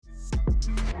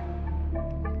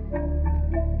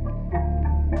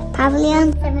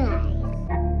Pavilion Civilized.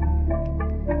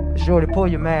 Shorty, pull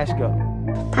your mask up.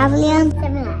 Pavilion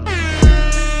Civilized.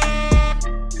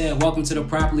 Yeah, welcome to the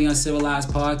Properly Uncivilized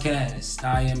podcast.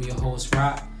 I am your host,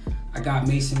 Rock. I got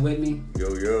Mason with me.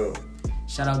 Yo.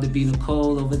 Shout out to B.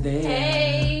 Nicole over there.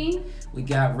 Hey. We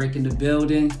got Rick in the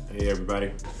building. Hey, everybody.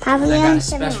 And I Pavilion got a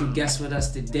Civilized. special guest with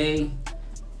us today.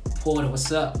 Porter,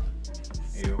 what's up?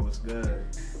 Hey, what's good?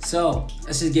 So,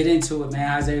 let's just get into it, man.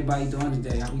 How's everybody doing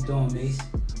today? How we doing, Mace?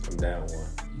 I'm down one.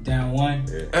 You down one?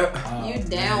 Yeah. You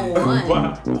down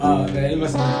one. Oh, man, it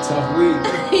must have been a tough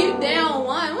week. You down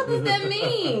one. What does that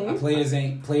mean? Players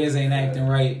ain't acting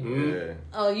right. Yeah.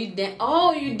 Oh, you down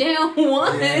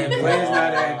one. Yeah, players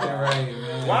not acting right,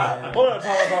 man. Why? Hold on,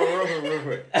 talk about real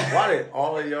quick. Why did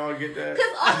all of y'all get that?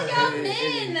 Cause all y'all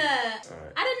men.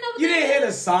 Alright. I didn't know. What You that didn't hear the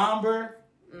is. somber?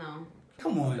 No.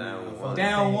 Come on, Down now. one.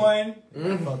 Down one.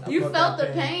 You felt the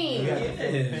pain.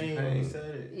 Yeah.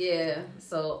 Yeah.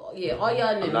 So yeah, all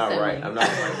y'all niggas. I'm not said right. me. I'm not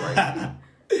right.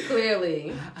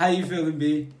 Clearly. How you feeling,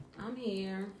 B? I'm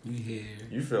here. You here?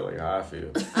 You feel like how I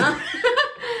feel.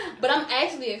 But I'm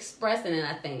actually expressing it.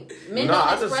 I think men No,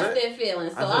 I don't just express said- their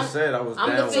feelings. So I just said I was I'm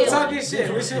down the one. feeling. Talk your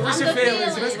shit. What's your I'm feelings? the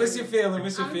feeling. What's your feeling?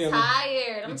 What's your I'm feeling?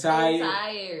 tired. You I'm tired? so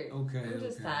tired. Okay. I'm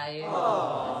just okay.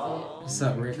 tired. What's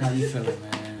up, Rick? How you feeling,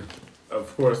 man?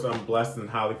 Of course, I'm blessed and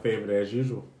highly favored as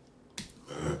usual.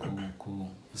 Cool.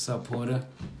 What's up, Porter?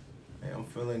 Hey, I'm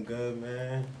feeling good,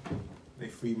 man. They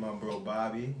freed my bro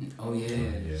Bobby. Oh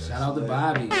yeah. Shout out to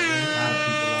Bobby. A lot of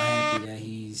people are happy that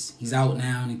he's out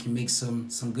now and can make some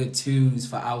good tunes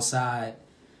for outside.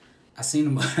 I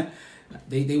seen him.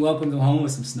 They welcomed him home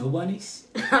with some snow bunnies.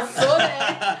 I saw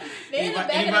that. They in the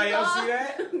back Anybody of the else car. see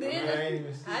that? They in the- I ain't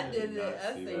even see I that. did it.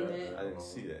 I See seen that? it. I didn't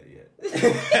see that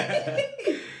yet.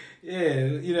 Yeah,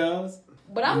 you know.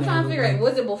 But I'm You trying know, to figure out,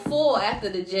 was it before or after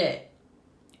the jet?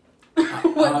 With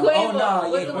Quavo. Oh no,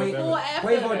 Was yeah, it before or after?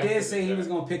 Quavo did say he was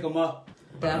gonna pick him up.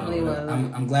 Definitely was.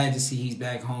 I'm glad to see he's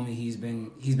back home and he's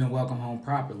been welcomed home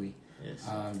properly. Yes.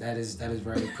 That is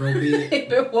very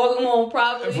appropriate. Welcome home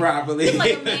properly. Properly. Just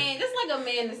like a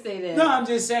man to say that. No, I'm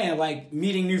just saying, like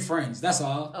meeting new friends. That's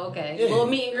all. Okay. Yeah. Little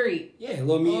meet and greet. Yeah, a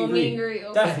little meet and greet.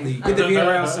 Okay. Definitely good to be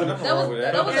around some. That was a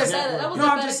better. No,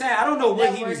 I'm just saying I don't know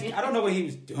what he was. networking. I don't know what he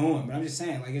was doing, but I'm just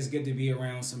saying like it's good to be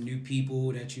around some new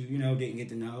people that you didn't get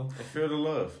to know. I feel the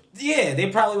love. Yeah,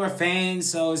 they probably were fans,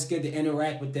 so it's good to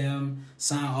interact with them,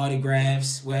 sign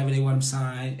autographs, wherever they want them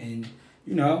signed, and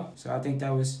so I think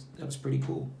that was pretty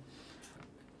cool.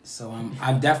 So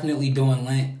I'm definitely doing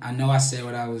Lent. I know I said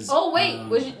what I was. Oh wait,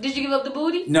 did you give up the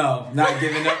booty? No, not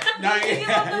giving up. Not Did you give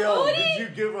up the Yo, booty? did you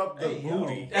give up the booty? Oh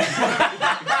wait.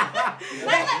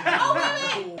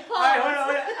 All right,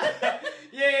 hold on.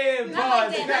 Yeah, Not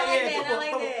pause. like that. Not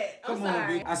like that. I'm Come on,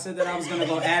 sorry. B. I said that I was gonna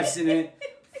go abstinent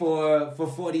for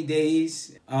 40 days.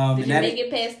 Did and you that make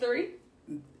it past 3?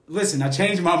 Listen, I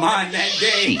changed my mind that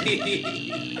day.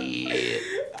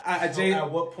 I So changed. at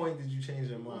what point did you change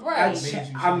your mind? Right. What made you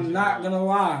change I'm your not mind? gonna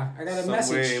lie. I got a Somewhere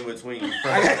message. in between.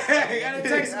 I got a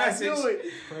text message. I knew it.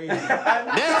 Crazy.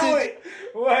 I knew it.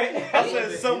 What? I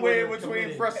said somewhere in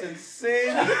between pressing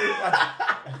sin.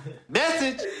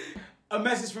 Message. A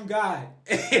message from God.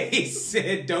 He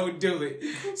said, "Don't do it."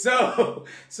 So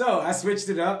I switched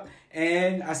it up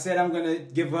and I said I'm gonna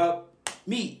give up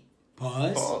meat.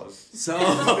 Pause. So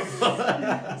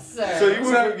Sir. So you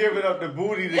wasn't giving up the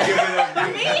booty to give it up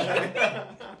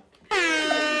meat.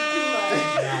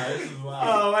 Nah, this is wild.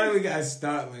 oh, why do we gotta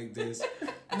start like this?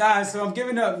 Nah, so I'm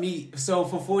giving up meat. So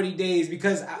for 40 days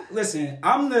because listen,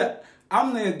 I'm the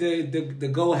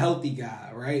go healthy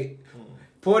guy, right?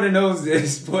 Porter knows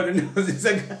this. Porter knows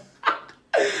this.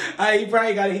 He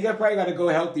probably got to go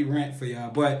healthy rant for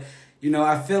y'all. But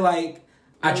I feel like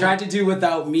I tried to do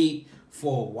without meat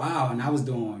for a while, and I was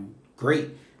doing great.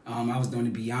 I was doing the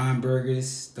Beyond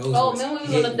Burgers. Those. Oh, was remember we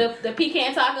was on hitting. the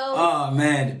pecan tacos? Oh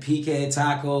man, the pecan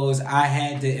tacos. I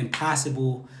had the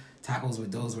Impossible tacos,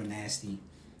 but those were nasty.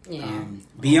 Yeah.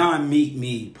 Beyond Meat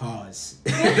Me. Pause.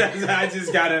 I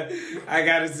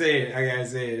gotta say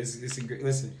it. It's a great.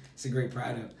 Listen, it's a great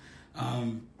product.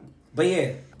 But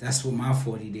yeah, that's what my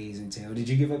 40 days entail. Did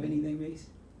you give up anything, Mace?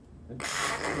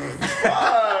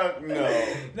 Fuck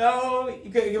no. No, you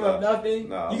couldn't give up nothing.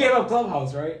 No. You gave up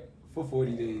Clubhouse, right? For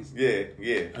 40 days.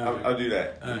 Yeah. I'll do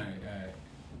that. All right.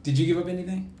 Did you give up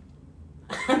anything?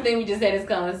 I think we just had this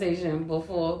conversation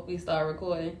before we started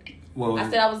recording. Well, I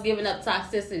said I was giving up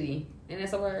toxicity, and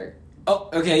that's a word, oh,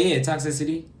 okay, yeah,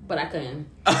 toxicity. but I couldn't.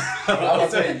 All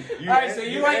You right, so you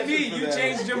you like answered me, for you that.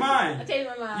 changed your I mind. changed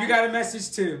my mind. You got a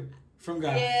message too from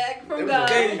God. Yeah, from It God.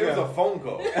 There you was go. a phone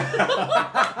call.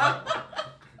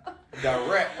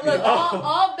 Direct. Look,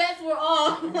 all bets were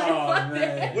off. Like, fuck man.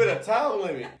 that. With a time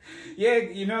limit. Yeah,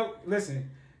 you know, listen,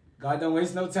 God don't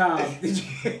waste no time.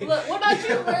 Look, what about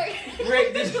you,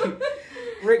 Rick?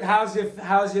 Rick, how's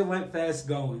your Lent fast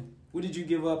going? What did you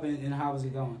give up and how is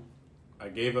it going? I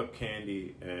gave up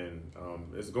candy, and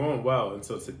it's going well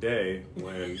until today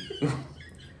when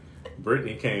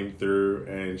Brittany came through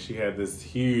and she had this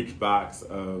huge box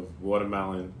of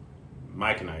watermelon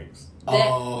Myconites.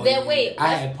 Wait,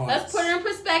 I had parts. let's put it in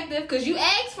perspective because you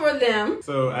asked for them.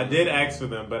 So I did ask for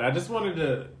them, but I just wanted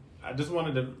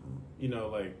to, you know,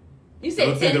 like. You said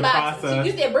go through 10 the boxes. process.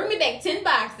 You said bring me back 10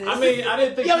 boxes. I mean, I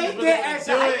didn't think Yo, she he was did really ask.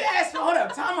 gonna do it. Ask. Hold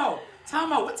up. Time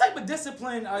out. What type of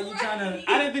discipline are you trying to?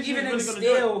 I didn't think she was even really gonna do it.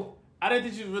 instill? I didn't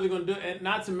think she was really gonna do it, and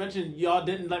not to mention y'all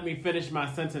didn't let me finish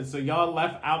my sentence, so y'all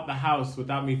left out the house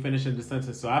without me finishing the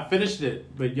sentence. So I finished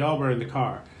it, but y'all were in the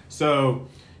car. So,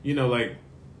 you know, like,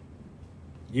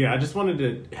 yeah, I just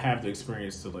wanted to have the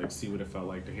experience to like see what it felt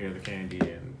like to hear the candy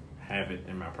and have it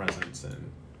in my presence.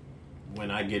 And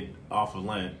when I get off of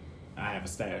Lent, I have a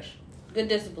stash. Good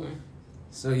discipline.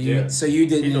 So you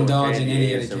didn't You know indulge in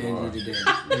candy any of the ASMR. candy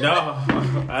today.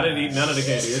 No, I didn't eat none of the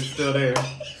candy. It's still there.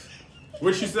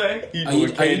 What you say? Are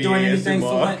you doing anything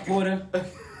for Lent, Porter?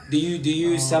 Do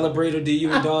you celebrate or do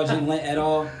you indulge in Lent at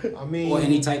all, I mean, or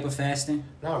any type of fasting?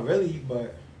 not really,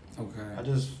 but Okay. I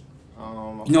just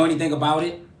You know anything about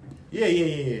it? Yeah.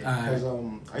 Alright. Because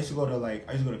I used to go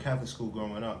to Catholic school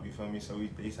growing up. You feel me? So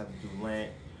they used to have to do Lent.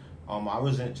 I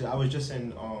was just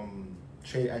in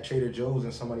at Trader Joe's,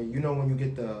 and somebody, you know, when you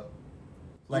get the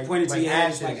pointed to your head,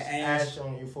 ashes, like an ash? ash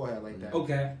on your forehead like that.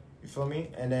 Okay. You feel me?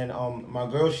 And then my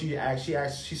girl, she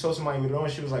saw somebody with it on.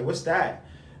 She was like, "What's that?"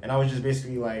 And I was just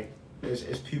basically like,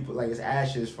 "It's people, like it's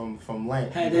ashes from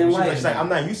Lent." Had You know? them She's like, light. she's like, "I'm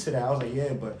not used to that." I was like,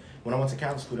 "Yeah, but when I went to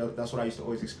Catholic school, that's what I used to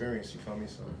always experience." You feel me?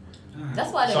 So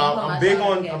That's why they So don't put I'm my big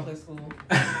child on- in Catholic school.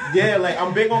 yeah, like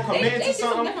I'm big on They committing do to some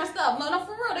something. different stuff. No,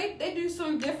 for real. They do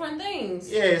some different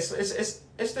things. Yeah,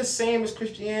 it's the same as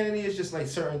Christianity. It's just like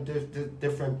certain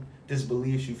different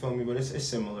disbeliefs. You feel me? But it's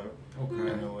similar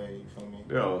Okay. in a way. You feel me?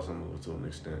 They're all similar to an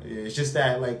extent. Yeah, it's just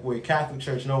that like with Catholic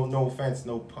Church, no offense,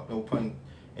 no pun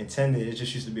intended. It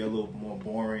just used to be a little more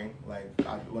boring. Like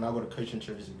when I go to Christian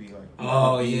church, it'd be like,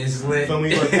 Oh yeah, it's lit. Feel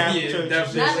me? But Catholic church, it's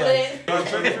definitely. just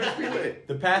Not like, lit.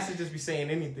 the pastor just be saying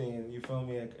anything. You feel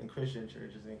me? In Christian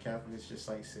churches and Catholic, it's just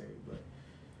like serious. But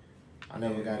I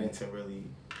never got into really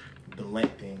the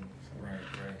Lent thing.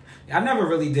 Right. I never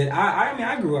really did. I mean,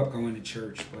 I grew up going to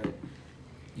church, but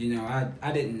you know,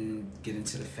 I didn't get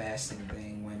into the fasting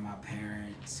thing when my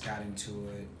parents got into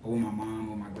it, or when my mom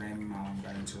or my grandmom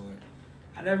got into it.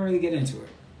 I never really get into it.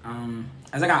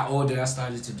 As I got older, I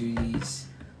started to do these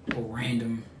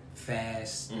random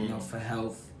fasts, you know, for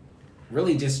health.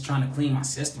 Really just trying to clean my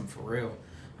system for real.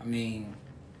 I mean,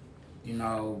 you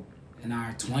know, in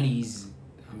our 20s,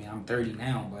 I mean, I'm 30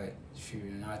 now, but shoot,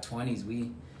 in our 20s,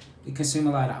 we consume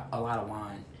a lot of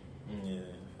wine. Yeah.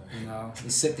 You know, we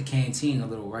sip the canteen a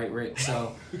little, right, Rick?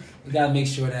 So we gotta make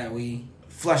sure that we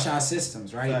flush our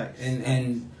systems, right? Facts.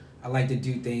 And I like to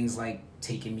do things like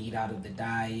taking meat out of the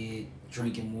diet,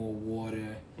 drinking more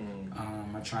water.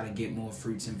 I try to get more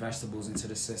fruits and vegetables into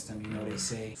the system. You know, they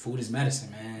say food is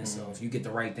medicine, man. So if you get the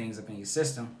right things up in your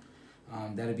system,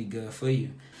 that'll be good for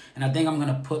you. And I think I'm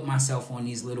gonna put myself on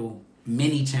these little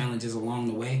mini challenges along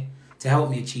the way to help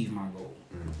me achieve my goal.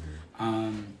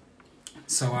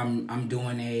 So I'm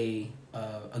doing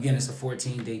again, it's a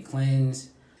 14-day cleanse.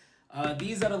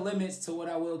 These are the limits to what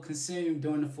I will consume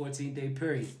during the 14-day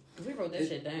period. We wrote that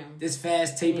shit down. This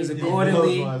fast tapers Yeah.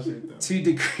 accordingly Yeah, though. to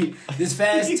decrease. This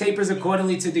fast tapers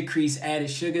accordingly to decrease added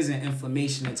sugars and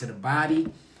inflammation into the body.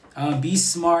 Be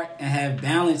smart and have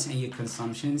balance in your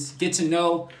consumptions. Get to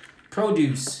know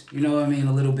produce, you know what I mean,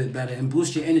 a little bit better, and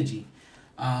boost your energy.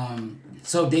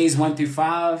 So days 1 through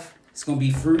 5, it's gonna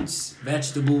be fruits,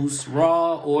 vegetables,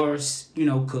 raw or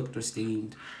cooked or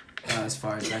steamed. As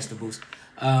far as vegetables,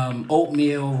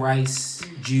 oatmeal, rice,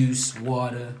 juice,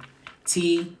 water,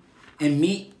 tea, and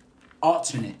meat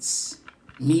alternates.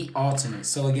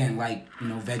 So again, like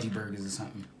veggie burgers or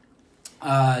something.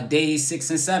 Days 6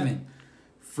 and 7,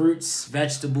 fruits,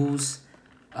 vegetables.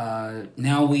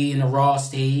 Now we in the raw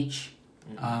stage.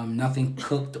 Nothing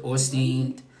cooked or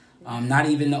steamed. Not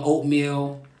even the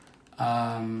oatmeal.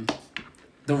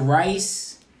 The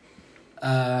rice.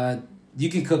 You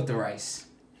can cook the rice.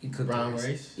 You cook Brown the rice.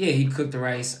 rice? Yeah, you cook the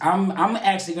rice. I'm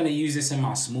actually gonna use this in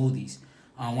my smoothies.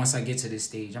 Once I get to this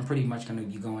stage, I'm pretty much gonna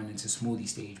be going into smoothie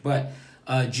stage. But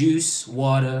juice,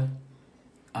 water,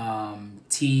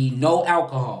 tea, no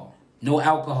alcohol. No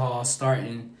alcohol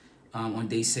starting on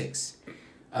day 6.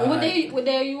 What day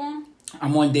are you on?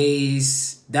 I'm on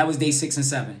days. That was day 6 and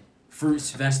 7.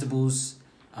 Fruits, vegetables,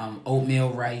 oatmeal,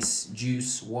 rice,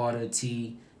 juice, water,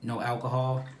 tea, no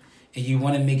alcohol, and you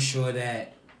want to make sure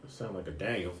that. Sound like a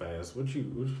Daniel fast. What you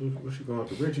going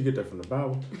through? Where'd you get that from, the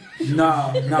Bible? No,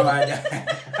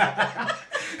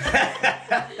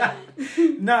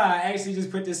 I actually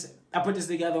just put this. I put this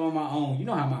together on my own. You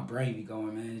know how my brain be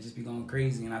going, man. It just be going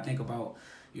crazy, and I think about,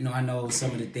 I know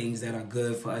some of the things that are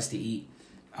good for us to eat,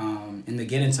 and to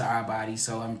get into our body.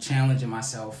 So I'm challenging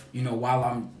myself. While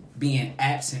I'm being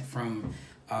absent from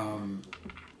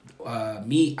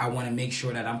meat, I want to make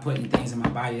sure that I'm putting things in my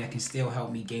body that can still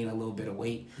help me gain a little bit of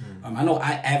weight. I know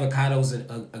avocado's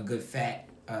a good fat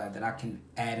that I can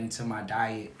add into my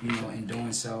diet, in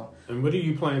doing so. And what do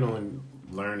you plan on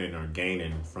learning or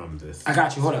gaining from this? I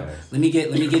got you. Hold up. Let me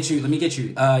get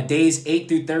you. Days 8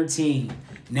 through 13.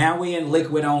 Now we're in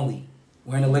liquid only.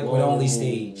 We're in the liquid only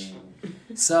stage.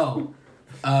 So,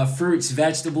 fruits,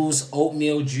 vegetables,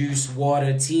 oatmeal, juice,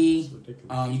 water, tea.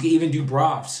 You can even do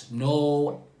broths.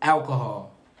 No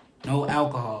alcohol.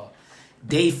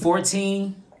 Day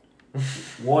 14.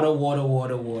 Water.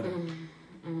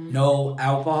 No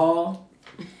alcohol.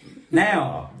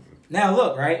 Now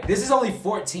look, right? This is only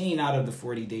 14 out of the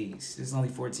 40 days. This is only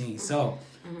 14. So,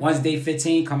 once day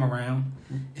 15 come around,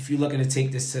 if you're looking to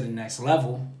take this to the next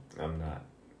level, I'm not.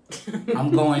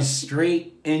 I'm going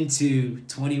straight into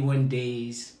 21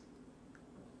 days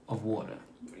of water.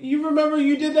 You remember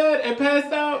you did that and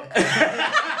passed out? I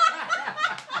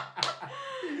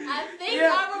think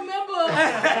I remember.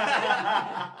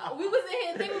 We was in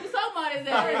here. I think we was talking about his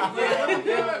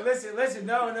ass. Listen.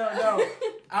 No.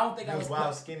 I don't think I was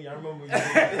wild skinny. I remember.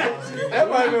 That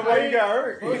might have been why you got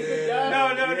hurt. No.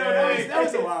 That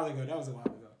was a while ago.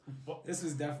 This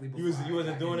was definitely before. You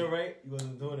wasn't doing it right.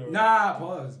 Nah,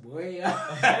 pause, boy. I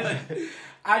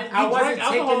You wasn't drank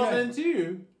alcohol taking then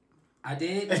too. I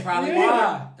did. That's probably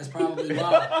why.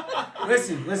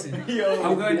 Listen. Yo,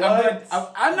 I'm good. what?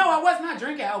 I know I was not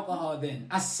drinking alcohol then.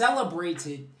 I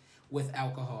celebrated with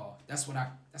alcohol. That's what I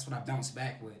bounced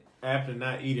back with. After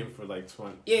not eating for like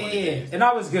 20 Yeah. days. And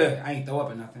I was good. I ain't throw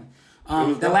up or nothing.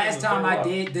 The last time I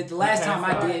did pass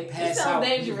You out. sound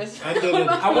dangerous.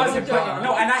 I wasn't putting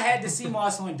and I had the sea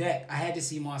moss on deck.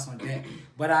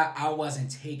 But I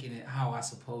wasn't taking it how I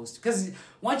supposed to. Because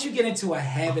once you get into a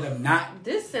habit of not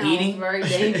This sounds eating, very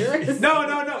dangerous. No.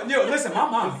 Yo, listen, my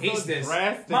mom hates this.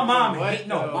 drastic. My mom What, hates.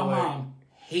 though? My Like, mom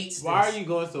hates this. Why are you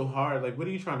going so hard? Like, what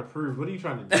are you trying to prove? What are you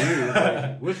trying to do?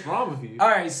 Like, what's wrong with you? All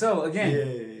right, so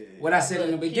again, what I said in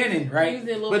the beginning, right?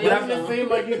 But doesn't it seem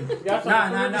like you got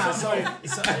something? Nah. So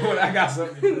I got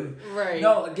something to prove. Right.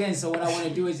 No, again, so what I want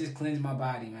to do is just cleanse my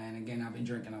body, man. Again, I've been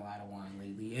drinking a lot of wine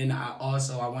lately, and I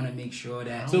want to make sure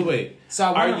that. So wait, So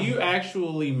are you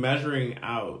actually measuring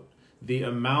out the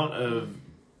amount of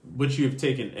what you've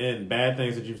taken in, bad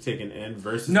things that you've taken in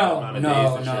versus the amount of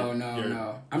days that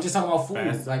No. I'm just talking about food.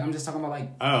 Fast. Like I'm just talking about like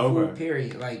Oh, food. okay.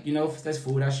 Period. Like that's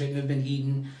food I shouldn't have been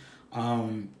eating.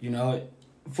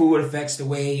 Food affects the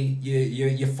way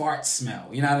your farts smell.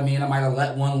 You know what I mean? I might have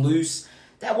let one loose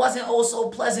that wasn't also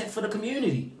pleasant for the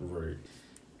community. Right.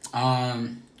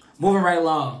 Moving right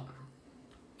along.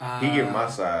 He get my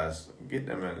size. Get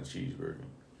that man a cheeseburger.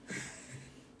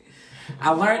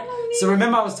 I learned. So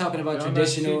remember, I was talking about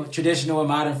Y'all traditional and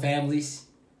modern families,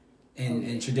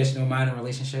 and traditional and modern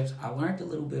relationships. I learned a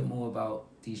little bit more about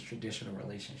these traditional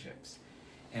relationships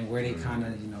and where they kind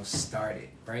of started.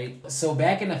 Right. So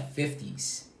back in the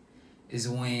 50s is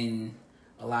when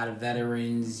a lot of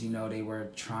veterans, they were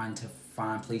trying to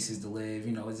find places to live.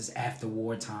 It was just after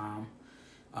wartime.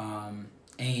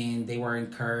 And they were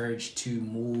encouraged to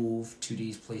move to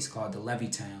these places called the levee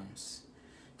towns.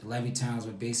 The levee towns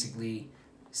were basically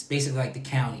like the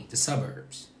county, the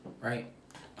suburbs, right?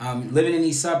 Living in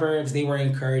these suburbs, they were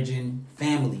encouraging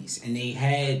families, and they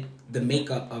had the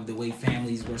makeup of the way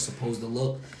families were supposed to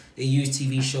look. They used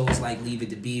TV shows like Leave It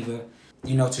to Beaver,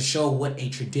 to show what a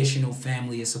traditional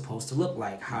family is supposed to look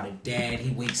like. How the dad,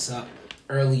 he wakes up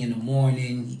early in the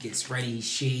morning, he gets ready, he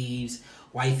shaves,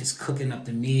 wife is cooking up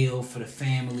the meal for the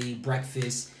family,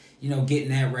 breakfast, getting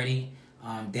that ready.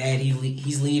 Dad,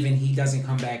 he's leaving. He doesn't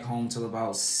come back home till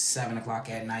about 7 o'clock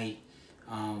at night.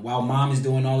 While mom is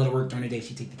doing all of the work during the day,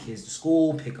 she take the kids to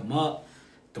school, pick them up.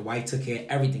 The wife took care of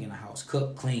everything in the house: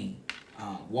 cook, clean,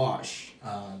 wash,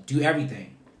 do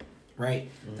everything. Right.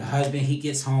 Mm-hmm. The husband, he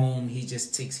gets home, he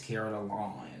just takes care of the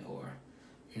lawn, or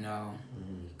he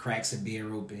cracks a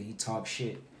beer open, he talks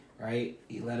shit. Right.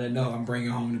 He let her know, I'm bringing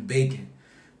home the bacon.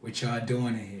 What y'all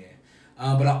doing in here?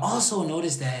 But I also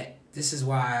noticed that this is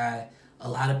why a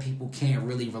lot of people can't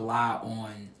really rely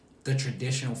on the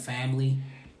traditional family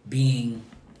being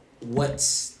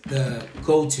what's the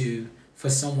go-to for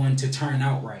someone to turn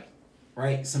out right.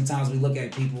 Right? Sometimes we look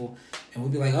at people and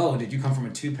we'll be like, oh, did you come from a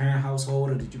 2-parent household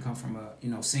or did you come from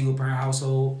a single-parent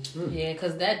household? Yeah,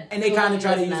 because that... And they kind of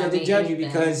try to use that to judge you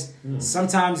because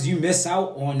sometimes you miss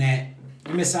out on that.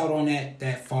 You miss out on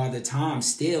that father time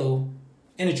still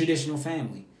in a traditional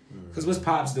family. Because what's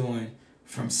Pops doing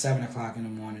from 7 o'clock in the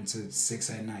morning to 6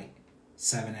 at night,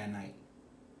 7 at night?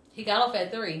 He got off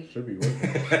at 3. Should be working.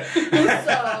 So,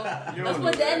 let's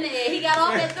put that in the air. He got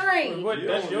off at 3.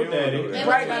 That's your daddy. And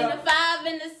between the 5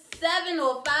 and the 7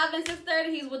 or 5 and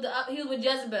 6:30, he was with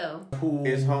Jezebel.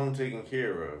 Is home taken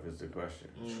care of? Is the question.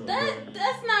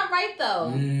 That's not right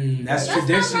though. That's not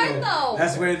traditional. right, though.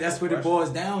 That's what it boils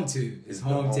down to. Is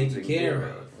home taken care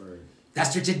of.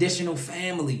 That's the traditional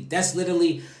family. That's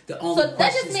literally the only. So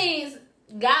that just means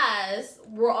guys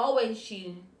were always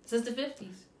cheating since the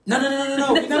 50s.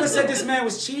 No. We never said this man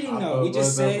was cheating though. We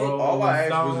just said all I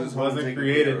asked was his home wasn't taken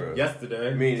created care of. yesterday.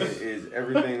 I mean, is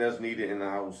everything that's needed in the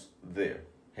house there?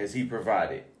 Has he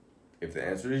provided? If the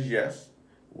answer is yes,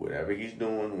 whatever he's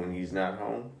doing when he's not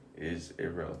home is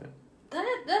irrelevant.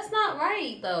 That's not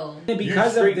right though. Because you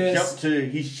of straight this, jump to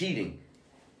he's cheating.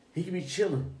 He could be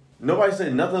chilling. Nobody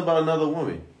said nothing about another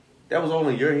woman. That was all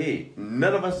in your head.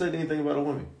 None of us said anything about a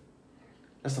woman.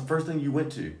 That's the first thing you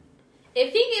went to.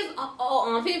 If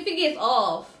he gets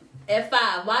off at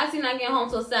 5, why is he not getting home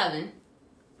till 7?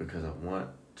 Because I want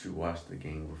to watch the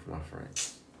game with my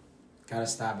friends. gotta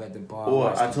stop at the bar.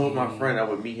 Or I told my friend I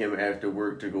would meet him after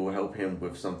work to go help him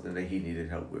with something that he needed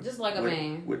help with. Just like a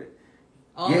man.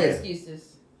 All Yeah.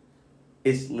 excuses.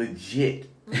 It's legit.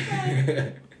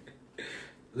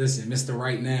 Listen, Mr.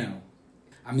 Right Now.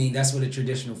 I mean, that's what a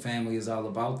traditional family is all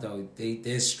about, though.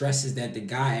 There's stresses that the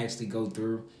guy actually go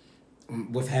through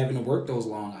with having to work those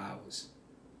long hours.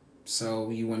 So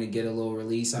you want to get a little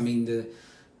release. I mean, the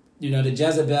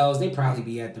Jezebels, they probably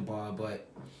be at the bar, but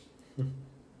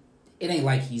it ain't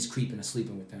like he's creeping or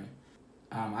sleeping with them.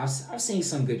 I've seen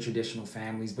some good traditional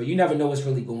families, but you never know what's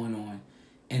really going on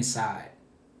inside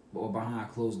or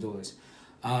behind closed doors.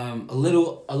 A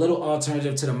little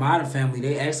alternative to the Modern Family,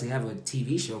 they actually have a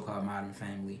TV show called Modern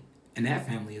Family, and that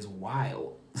family is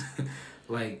wild.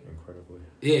 Like, incredibly.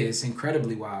 Yeah, it's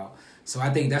incredibly wild. So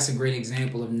I think that's a great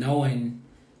example of knowing,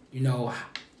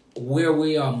 where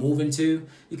we are moving to,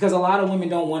 because a lot of women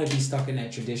don't want to be stuck in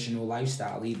that traditional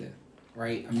lifestyle either,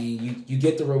 right? I mean, you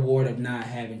get the reward of not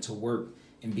having to work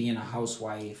and being a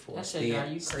housewife or stay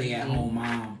at home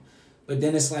mom, but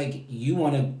then it's like you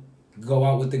want to go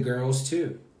out with the girls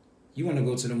too. You want to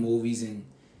go to the movies and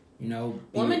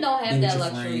women don't have that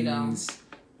luxury though.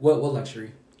 What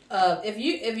luxury? If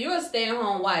you're a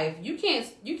stay-at-home wife, you can't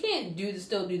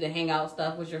still do the hangout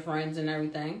stuff with your friends and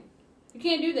everything. You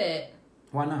can't do that.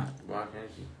 Why not? Why can't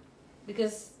you?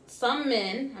 Because some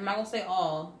men, I'm not gonna say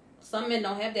all, some men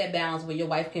don't have that balance where your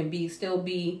wife can still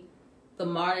be the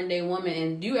modern day woman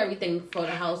and do everything for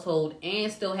the household and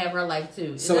still have her life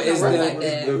too. So is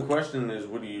the question is,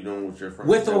 what are you doing with your friends?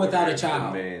 With or without a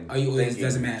child? It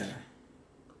doesn't matter.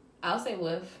 I'll say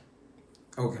with.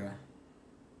 Okay.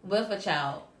 With a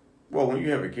child. Well, when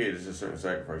you have a kid, it's just certain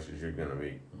sacrifices you're gonna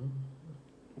make,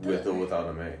 with or without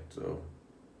a man. So.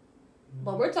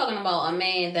 But we're talking about a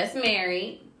man that's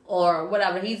married or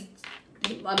whatever. He's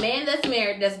a man that's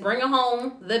married that's bringing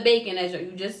home the bacon, as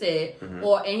you just said, mm-hmm.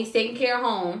 and he's taking care of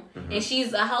home, mm-hmm. and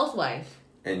she's a housewife.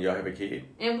 And y'all have a kid.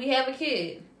 And we have a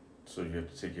kid. So you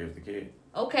have to take care of the kid.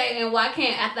 Okay, and why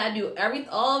can't, after I do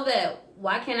all of that,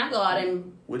 why can't I go out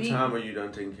and What time are you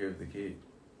done taking care of the kid?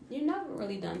 You're never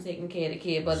really done taking care of the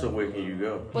kid, but... So where can you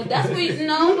go? But that's where you're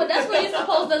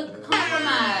supposed to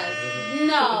compromise.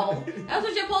 No. That's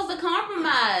what you're supposed to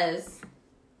compromise.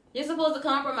 You're supposed to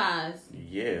compromise.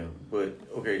 Yeah, but,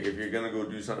 okay, if you're going to go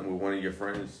do something with one of your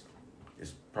friends,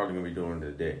 it's probably going to be during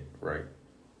the day, right?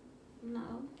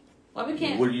 No. Why we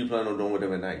can't... What are you planning on doing with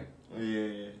them at night?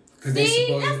 Yeah.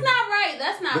 See, that's not right.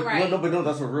 That's not right. No,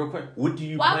 that's a real question. What do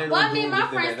you plan on doing with them at night? Why me and my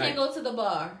friends can't go to the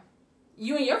bar?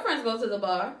 You and your friends go to the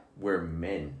bar. We're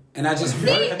men. And I just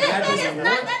work all day.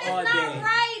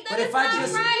 Right. But if I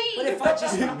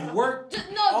just work just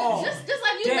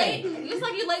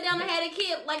like you lay down and had a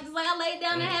kid, just like I laid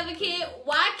down and have a kid.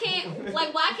 Why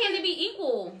can't it be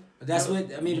equal? That's what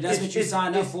you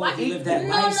signed up for. You live that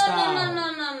lifestyle.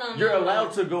 No. You're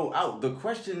allowed to go out. The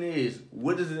question is,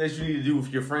 what is it that you need to do with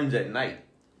your friends at night?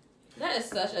 That is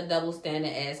such a double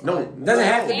standard ass. No, doesn't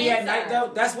have to be at night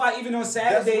though. That's why even on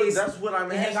Saturdays, that's what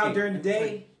I'm asking. Hang out during the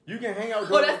day. You can hang out.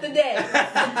 That's the day.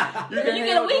 you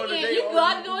get a weekend. You go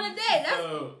out during the day.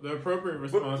 So the appropriate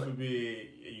response would be,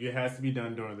 it has to be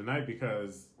done during the night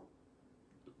because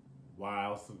Why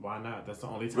else? Why not? That's the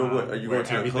only But time. what, are you where going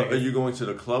to the everything club? Are is- you going to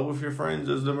the club with your friends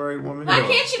as the married woman? Why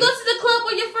can't you go to the club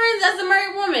with your friends as a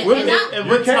married woman? What, And not, and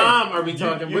You what can. time are we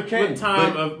talking? You what can,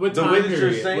 time but of what the time way that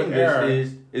period? you're saying what era?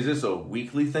 this is this a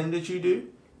weekly thing that you do,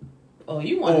 oh,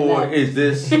 you want to or know. is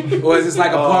this? Or is this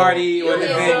like a party or an You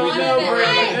event? just we wanna do? know.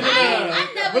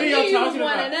 I never What are knew y'all you was talking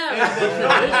one about? of them. Is the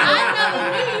tradition- I never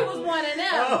knew you was one of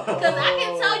them. Because I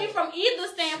can tell you from either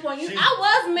standpoint. I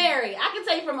was married. I can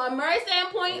tell you from a married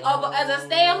standpoint of as a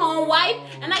stay-at-home wife,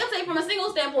 and I can tell you from a single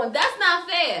standpoint. That's not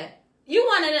fair. You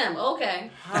one of them, okay?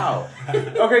 How?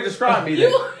 Okay, describe me.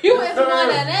 Then. You is one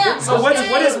of them. So what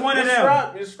okay? is one of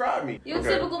them? Describe me. You a Okay.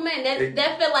 typical man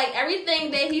that feel like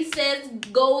everything that he says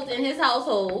goes in his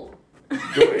household.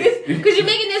 ahead. Because you're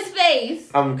making this face.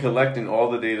 I'm collecting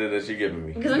all the data that you're giving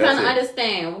me. Because I'm That's trying to it.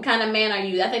 understand what kind of man are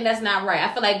you. I think that's not right.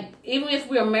 I feel like even if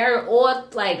we're married or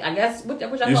like I guess what y'all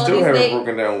You call still these haven't days,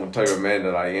 broken down what type of man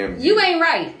that I am. you ain't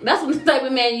right. That's what type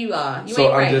of man you are. You So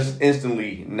ain't I'm right. just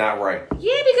instantly not right.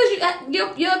 Yeah,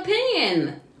 because your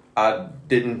opinion. I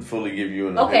didn't fully give you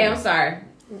an Okay, opinion. I'm sorry.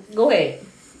 Go ahead.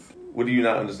 What are you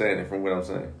not understanding from what I'm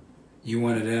saying? You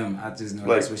one of them. I just know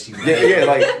Like, that's what she wants. yeah,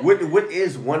 like what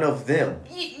is one of them?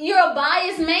 You're a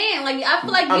biased man. Like I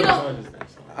feel like you don't.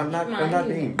 I'm not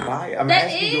being biased. I'm That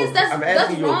asking you. is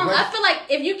that's you a wrong. I question. feel like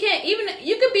if you can't even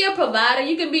you can be a provider,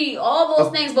 you can be all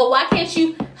those things, but why can't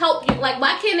you help you? Like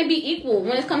why can't it be equal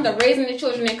when it comes to raising the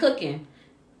children and cooking?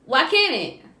 Why can't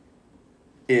it?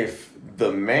 If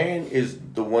the man is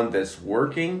the one that's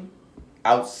working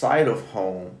outside of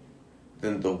home,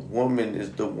 then the woman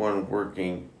is the one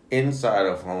working inside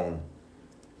of home.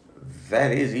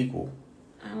 That is equal.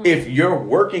 If you're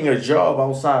working a job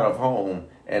outside of home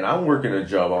and I'm working a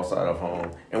job outside of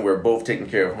home and we're both taking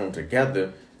care of home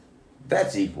together,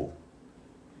 that's equal.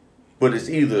 But it's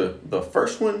either the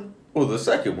first one or the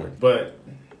second one. But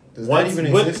Does Once- that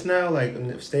even what- exist now? Like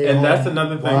stay And at that's home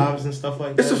another thing. wives and stuff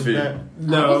like that. It's a Is few. that-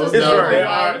 no, It's no,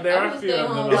 right. there are I was a a few of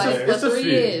stay-at-home them. wife It's for a 3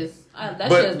 few. years. That's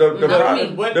But just the not problem-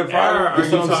 me. What The era problem- are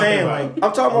That's you what I'm talking saying, about? like-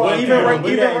 I'm talking about What even era? right,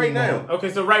 What even era right now. anymore? Okay,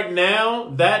 so right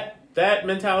now that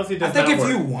mentality does I think not if work.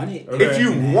 you want it, Okay. If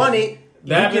you want it,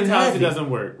 That you can mentality have it. doesn't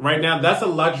work. Right now, that's a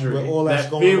luxury With all that's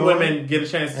that going few on women get a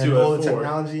chance and to all the afford.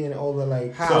 technology and all the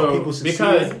like How? how So, people succeed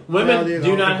because women nowadays, I do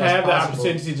don't not think that's have the possible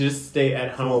opportunity to just stay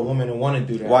at for a home. woman to want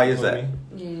to do that. Why you is feel that? me?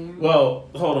 Yeah. Well,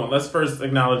 hold on. Let's first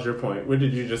acknowledge your point. What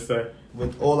did you just say?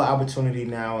 With all the opportunity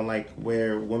now and like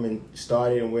where women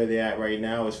started and where they're at right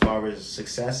now as far as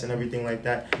success and everything like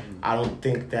that, I don't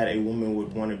think that a woman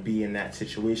would want to be in that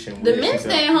situation. The where men she's a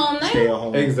staying home now.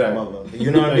 stay-at-home Exactly. mother.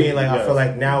 You know what I mean? Like I Yes. feel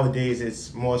like nowadays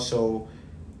it's more so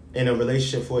in a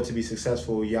relationship for it to be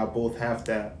successful, y'all both have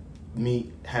to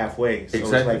meet halfway. So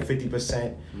Exactly. it's like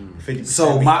 50%, 50%.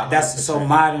 so that's so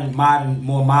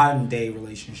more modern day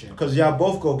relationship. Because y'all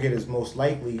both go get is most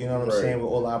likely, you know what I'm Right. saying, with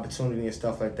all the opportunity and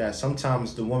stuff like that.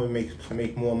 Sometimes the woman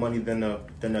make more money than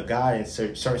the guy in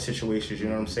certain situations, you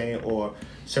know what I'm saying, or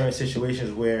certain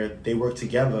situations where they work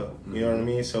together, you know what I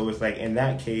mean. So it's like in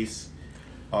that case,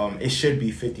 it should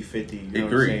be 50-50, you know what I'm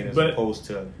Agreed. saying, as But- opposed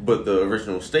to But the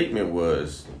original statement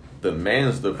was the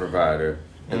man's the provider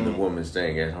and the woman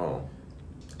staying at home.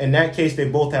 in that case they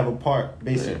both have a part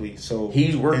basically. So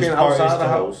He's working his part is outside the to-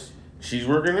 house. She's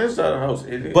working inside the house.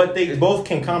 but they both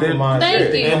can compromise. Thank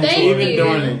if they you, come to thank an you. Even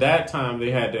agreement. during that time, they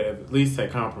had to at least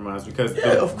have compromise because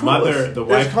Yeah, the of course. mother, the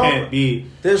There's wife, can't be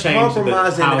there's changed the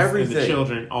compromise in house and the everything.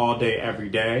 children all day, every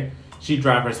day. She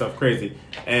drive herself crazy,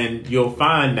 and you'll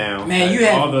find now Man, that you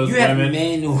have all those you have women.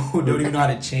 men who don't even know how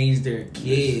to change their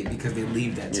kid because they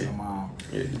leave that to the mom.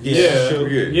 Yeah, sure.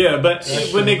 yeah, but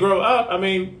That's when true. they grow up, I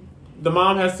mean, the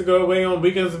mom has to go away on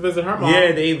weekends to visit her mom.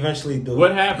 Yeah, they eventually do.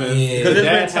 What happens? Yeah. Because The there's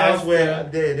been dad times has where to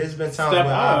there's been times step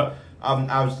where up.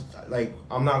 I was like,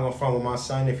 I'm not gonna front with my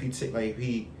son if he shits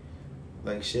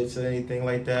or anything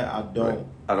like that. I don't. Right.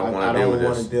 I don't wanna deal with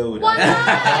wanna this. deal with Why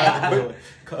that. not?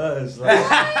 Cause like,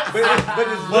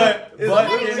 but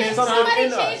Somebody there's change, something somebody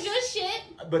in us. change your shit.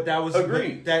 but that was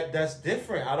Agreed. That's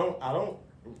different. I don't.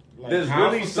 Like, There's hide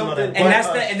really from some of something- that. And But,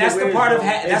 that's the part of it's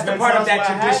that's the been part of times where that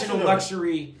I had traditional to, though.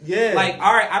 luxury. Yeah. Like,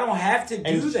 all right, I don't have to do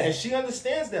And that. she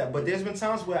understands that, but there's been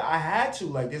times where I had to.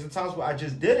 Like, there's been times where I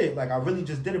just did it. Like, I really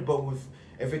just did it. But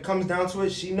if it comes down to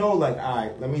it, she know. Like, all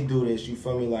right, let me do this. You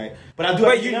feel me? Like, but I do.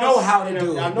 But everything you know else, how to and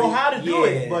do it. I know how to do Yeah,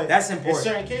 it. But that's important. In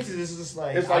certain cases, it's just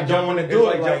like It's I like don't want to do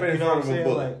it. Like, jumping in you know front what I'm of a saying?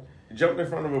 bullet. Like, Jump in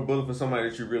front of a bullet for somebody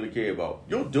that you really care about.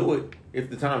 You'll do it if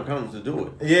the time comes to do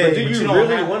it. Yeah, but do but you you don't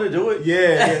really have- want to do it?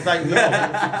 yeah, it's like no.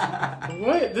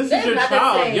 What? This That's is your not the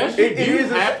child. same. Yes, you It do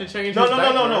is a- have to change. No. his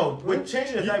diaper. With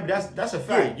changing the diaper, that's a Yeah,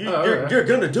 fact. you, Oh, you're, okay. you're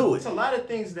gonna do it. It's a lot of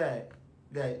things that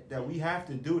that we have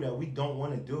to do that we don't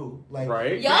want to do. Like,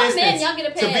 Right. for Y'all men, instance, y'all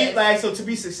get a to be pass. to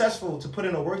be successful, to put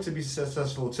in the work to be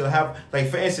successful, to have, like,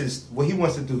 for instance, what he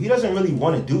wants to do. He doesn't really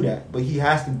want to do that, but he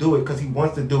has to do it because he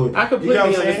wants to do it. I completely You know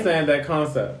what I'm saying? understand that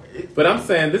concept, but I'm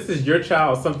saying this is your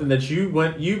child, something that you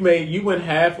went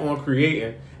half on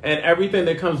creating, and everything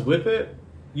that comes with it,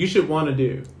 you should want to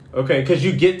do. Okay, because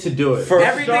you get to do it. For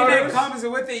Everything that starters- comes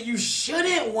with it, you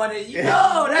shouldn't want it.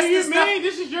 No, What that's do the you stuff. mean?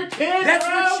 This is your kid. That's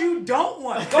bro. what you don't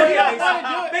want. Go Yeah, ahead, I wanna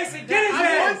do it. Mason. Get his You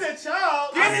want ass. the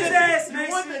child. Get his ass, You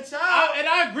want Mason. the child. And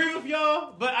I agree with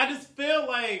y'all, but I just feel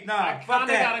like Nah, I fuck kind of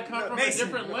that. gotta come from Mason. a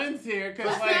different lens here,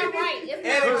 because It's like not right. It's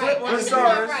Yeah, not right. for It's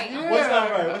starters, not right. What's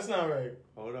not right? What's not right?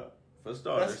 Hold up. For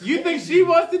starters. you think she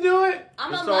wants to do it?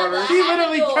 I'm For a mother. starters. She I have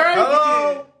literally to do it. turned-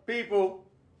 Hello, people.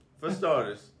 For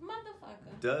starters,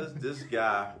 Motherfucker. does this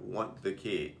guy want the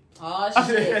kid? Oh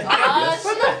shit. Oh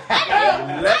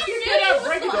shit. Let's I knew you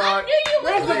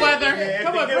Where's was the gonna weather? do it.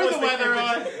 Come on, bring the weather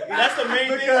on. That's the main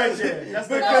thing right there. That's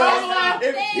the Because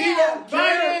if he Yeah. don't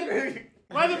care,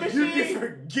 Weather you machine. can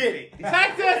forget it.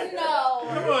 Texas. No.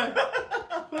 Come on.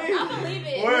 Please. I believe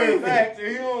it. Word fact. If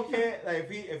he don't care, like if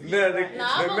he The Nah,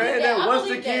 I man believe that. that I wants the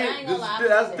believe that. I kid, ain't gonna lie, I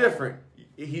that's believe that. different.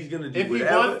 He's gonna do If he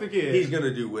whatever. wants the kid. He's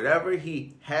gonna do whatever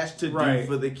he has to Right. do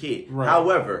for the kid. Right.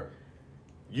 However,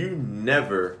 you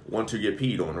never want to get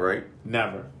peed on, right?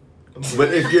 Never.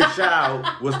 But if your child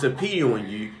was to pee on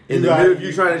you in You the got- middle of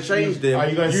you trying to change them, Are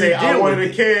you gonna say I deal wanted with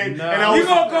a it. kid? No. And I You was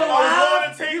gonna go I was live?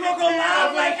 going to take You the gonna go kid.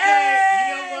 live like, You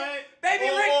hey, know what? baby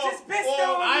Rick just pissed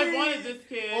on I me. wanted this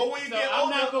kid, Or when you so get I'm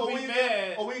older, not or gonna when be you mad.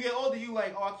 get, or when you get older, you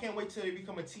like, oh, I can't wait till they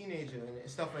become a teenager and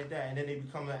stuff like that, and then they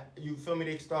become you feel me?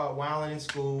 They start wilding in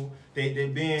school. They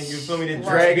being, you feel me? They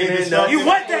Dragging being it disruptive. You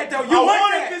want that though. You I want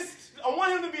wanted that. I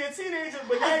want him to be a teenager,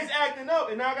 but now he's acting up,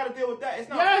 and now I got to deal with that. It's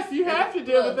not. Yes, you have to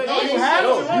deal with it. No, you have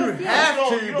No, to. you have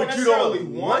to, You don't but you necessarily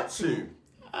don't want want to.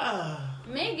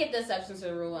 Men get the exceptions to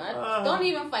the rule. Don't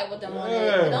even fight with them on Yeah.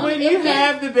 it. Don't- When if you men-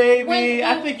 have the baby, when-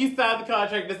 I think you sign the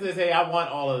contract that says, "Hey, I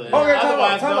want all of this." Okay,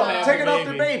 Otherwise, time don't out. have Take the it off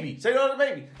the baby. Take it off the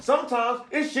baby. Sometimes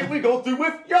it's shit we go through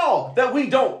with y'all that we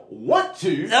don't want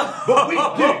to, but we do.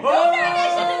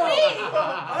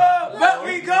 But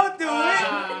we go through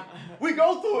it. We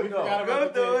go through it though. Forgot Go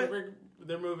about the through kid.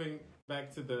 They're moving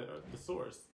back to the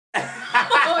source. Oh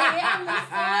yeah,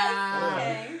 Lisa.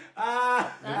 Okay.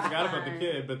 Ah. I forgot about the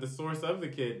kid, but the source of the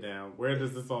kid now. Where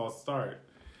does this all start?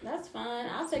 That's fine.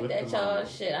 I'll take With that the mama. charge.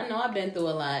 Shit, I know I've been through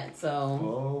a lot, so.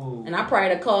 Oh. And I'm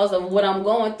probably the cause of what I'm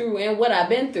going through and what I've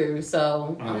been through,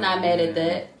 so I'm not mad at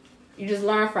that. You just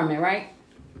learn from it, right?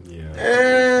 Yeah.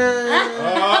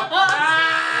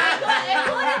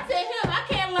 According to him, I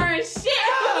can't learn shit. I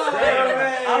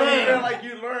don't feel like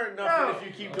you learn nothing if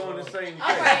you keep doing the same thing. All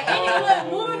right, anyway,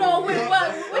 moving on with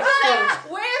what? Where's the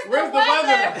Where's the weather?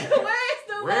 weather? Where's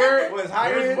the Where weather? Was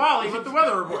higher. Where's Wally with the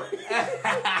weather report?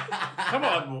 Come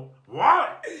on, Wally.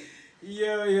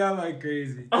 Yo, y'all like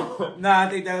crazy. Nah, I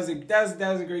think that was a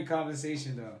great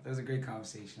conversation though. That was a great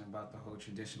conversation about the whole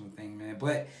traditional thing, man.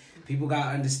 But people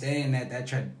gotta understand that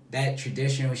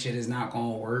traditional shit is not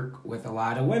gonna work with a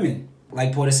lot of women.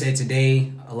 Like Porter said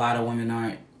today, a lot of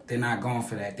women they're not going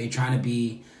for that. They're trying to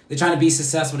be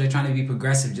successful, they're trying to be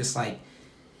progressive, just like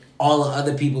all the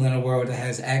other people in the world that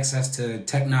has access to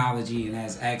technology and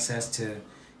has access to,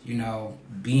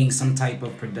 being some type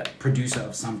of producer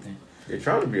of something. You're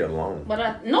trying to be alone.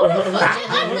 But no, the fuck.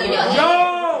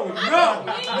 No.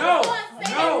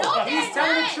 He's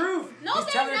telling the truth. No, He's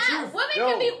they're telling the not. truth. Women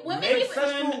can be.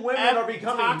 Successful women are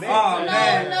becoming Toxic. men. Oh, No,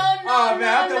 man. no. Oh, man.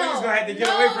 I thought we was gonna have to get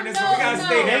away from this one. We gotta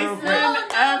stay here real quick. Mason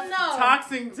F. No.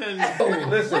 Toxington.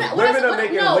 Listen, What- women are what-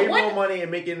 making no, way what- more money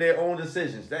and making their own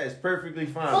decisions. That is perfectly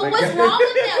fine. But what's wrong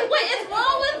with that? What is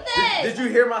wrong with that? Did you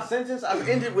hear my sentence? I've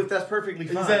ended with that's perfectly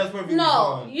He fine. said that's perfectly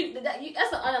No, fine.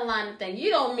 that's an underlying thing.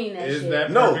 You don't mean that Is shit. that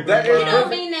No, perfectly that is You fine? don't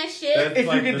mean that shit. That's If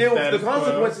like you can the deal with the status quo.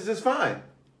 consequences, it's fine.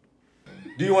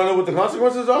 Do you want to know what the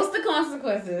consequences are? What's the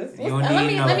consequences? You don't Let need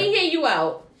me no- let me hear you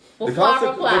out The, before I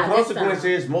reply. the consequence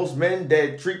is most men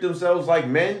that treat themselves like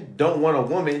men don't want a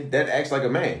woman that acts like a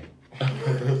man.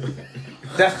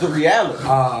 That's the reality.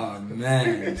 Oh,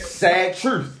 man. Sad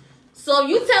truth. So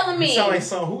you telling me? You sound like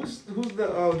son. Who's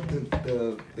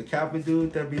the Kappa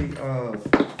dude that be You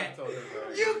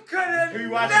could've we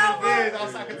watching never. his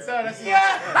vids. I can tell that's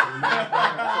Yeah.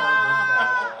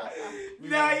 We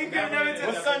Nah, you could never tell.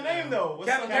 What's son name though? What's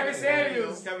Kevin son name?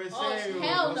 Samuels. Kevin Oh, Samuels.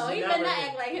 hell no. He better not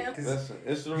act like him. Listen,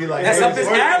 it's He like- That's up his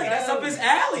Working. alley. That's up his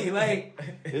alley. Like,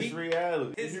 it's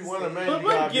reality. If you want a man, But you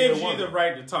what gotta be gives the you the woman.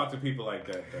 right to talk to people like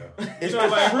that, though? It's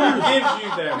like, who gives you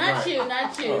that Not right? you,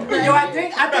 not you. yo, I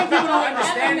think people don't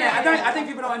understand that. I think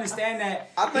people don't understand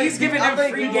that. He's giving them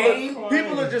free game.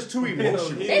 People are just too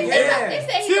emotional. They Yeah.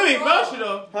 say Too he's a fraud.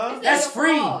 emotional. They say That's he a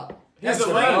free. fraud. He's That's a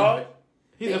free. fraud.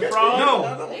 He's a fraud.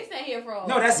 No, They say he a fraud.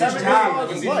 no, that's his What's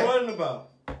job. he running about?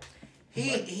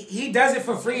 He does it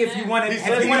for free if you want to. He If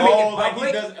said you he want to make it like he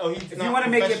public. does. Oh, he's If not you wanna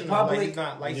make it professional, public- like he's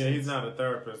not licensed. Yeah, he's not a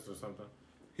therapist or something.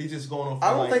 He's just going on. For I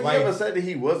don't like, think he life. ever said that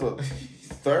he was a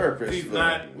therapist. He's though.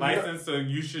 not licensed, so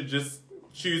you should just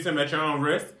choose him at your own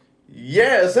risk.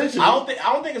 Yeah, essentially. I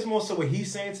don't think it's more so what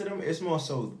he's saying to them. It's more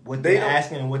so what They they're don't-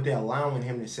 asking and what they're allowing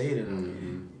him to say to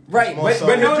them. Right, More so-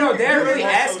 but no, they're really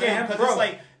more so asking them, him, 'cause bro. it's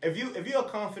like if you're a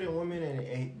confident woman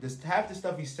and this half the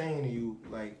stuff he's saying to you,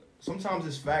 like sometimes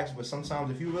it's facts, but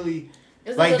sometimes if you really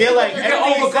It's like a- they're like you everything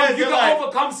he can overcome. says, You they're can like,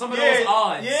 overcome some of yeah, those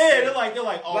odds. Yeah, they're like, oh,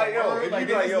 like, yo, word, if like you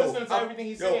be they're like, just yo, listening to everything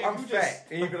he's yo, saying. I'm If you fat, just-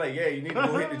 and you be like, yeah, you need to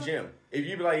go hit the gym. If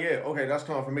you be like, yeah, okay, that's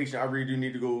confirmation. I really do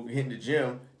need to go hit the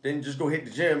gym. Then just go hit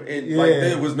the gym, and like Yeah.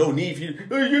 there was no need for you.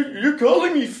 "Oh, you're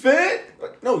calling me fat?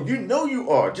 Like, no, you know you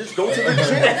are. Just go to the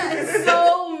That's gym.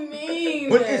 so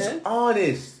mean. But it's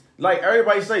honest. Like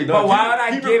everybody say, But dog, why would I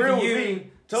keep it give real with you me.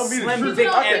 Tell me the slim truth. dick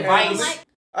I can handle advice? this.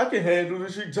 I can handle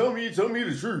this shit. Tell me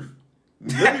the truth.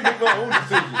 Let me make my own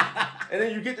decision. And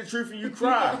then you get the truth and you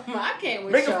cry. I can't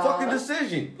with Make a y'all. fucking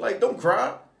decision. Like, don't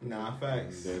cry. Nah,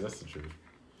 facts. Yeah, that's the truth.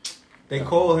 They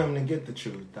call him to get the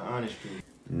truth, the honest truth.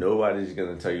 Nobody's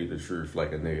gonna tell you the truth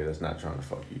like a nigga that's not trying to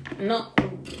fuck you. No.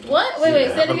 What? Wait,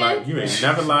 say it Never lied- again. You ain't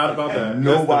never lied about that.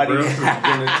 Nobody That's is the real truth.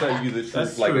 gonna tell you the truth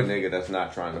That's like true. a nigga that's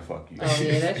not trying to fuck you. Oh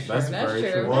yeah, that's true. That's That's very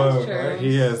true. true. That's Word, true. right?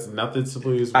 He has nothing to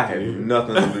lose with I have you.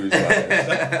 nothing to lose by this.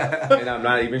 And I'm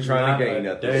not even trying to gain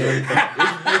nothing.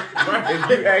 If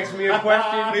you ask me a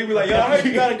question, They be like, yo, I heard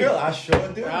you got a girl. I sure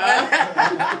do.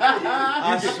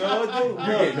 I sure do.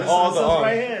 getting This all is the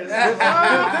right here.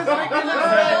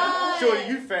 Sure,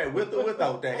 you fat with or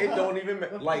without that. It don't even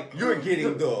like you're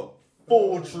getting the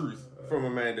full truth from a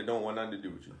man that don't want nothing to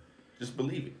do with you. Just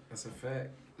believe it. That's a fact.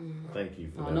 Thank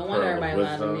you for Oh, that. no wonder pearl of everybody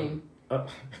lied to wisdom. me.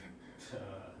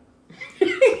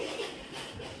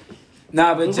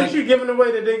 Nah, but What you giving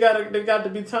away that they got to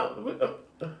be told?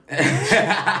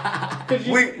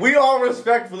 We all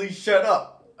respectfully shut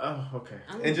up Oh, okay.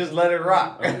 and just let it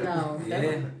rock. No.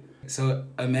 yeah. So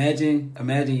imagine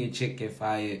your chick get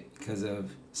fired because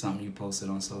of something you posted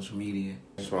on social media.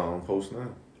 That's why I don't post now.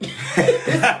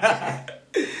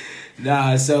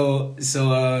 Nah, so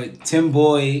Tim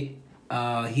Boyd,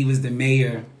 he was the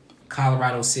mayor,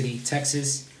 Colorado City,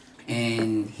 Texas,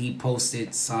 and he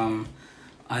posted some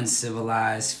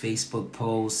uncivilized Facebook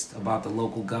post about the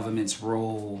local government's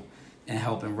role in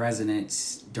helping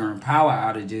residents during power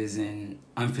outages and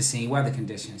unforeseen weather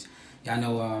conditions. Y'all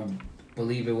know,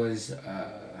 believe it was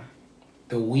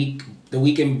the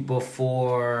weekend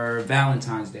before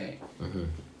Valentine's Day. Mm-hmm.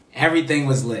 Everything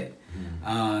was lit.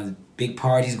 Big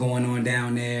parties going on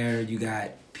down there. You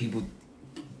got people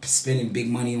spending big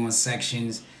money on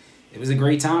sections. It was a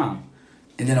great time.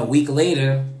 And then a week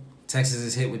later, Texas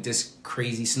is hit with this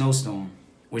crazy snowstorm,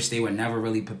 which they were never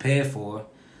really prepared for.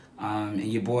 And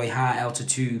your boy High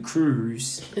Altitude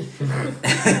Cruz,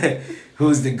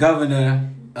 who's the governor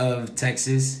of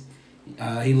Texas,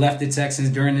 he left the Texans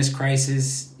during this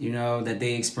crisis, that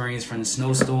they experienced from the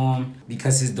snowstorm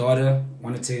because his daughter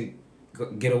wanted to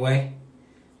get away.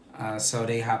 So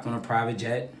they hopped on a private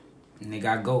jet and they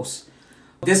got ghosts.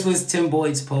 This was Tim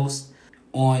Boyd's post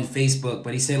on Facebook,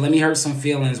 but he said, "Let me hurt some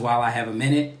feelings while I have a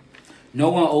minute. No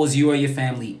one owes you or your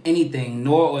family anything,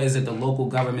 nor is it the local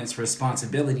government's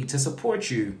responsibility to support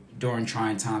you during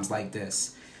trying times like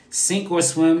this. Sink or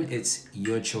swim, it's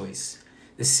your choice.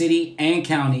 The city and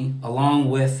county, along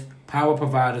with power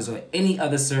providers or any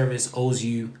other service, owes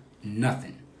you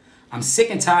nothing. I'm sick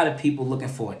and tired of people looking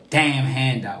for a damn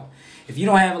handout. If you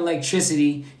don't have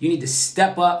electricity, you need to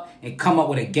step up and come up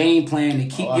with a game plan to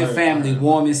keep your family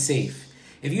warm and safe.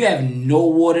 If you have no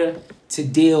water to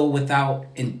deal without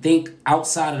and think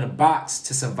outside of the box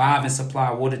to survive and supply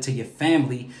water to your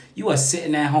family, you are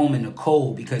sitting at home in the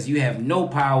cold because you have no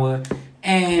power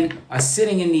and are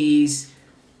sitting in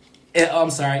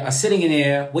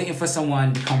there waiting for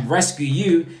someone to come rescue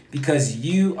you because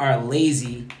you are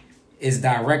lazy is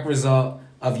direct result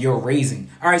of your raising."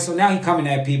 All right, so now he coming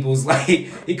at people's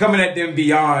he coming at them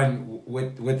beyond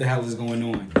what the hell is going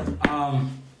on.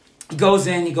 He goes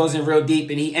in real deep,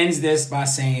 and he ends this by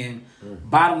saying,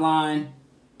 "Bottom line,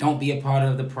 don't be a part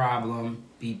of the problem,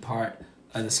 be part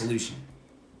of the solution.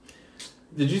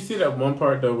 Did you see that one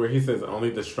part though where he says only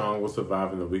the strong will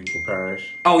survive and the weak will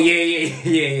perish? Oh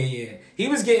yeah. He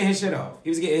was getting his shit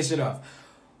off.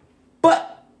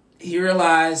 But he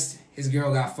realized his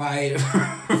girl got fired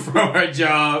from her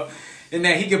job and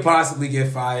that he could possibly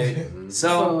get fired.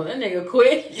 So that nigga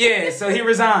quit. Yeah, so he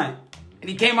resigned. And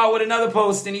he came out with another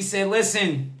post and he said,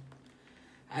 listen,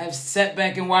 I have sat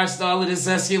back and watched all of this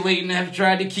escalate and have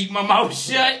tried to keep my mouth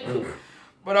shut.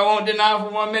 But I won't deny for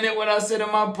 1 minute what I said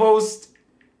in my post.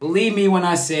 Believe me when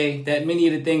I say that many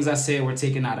of the things I said were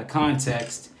taken out of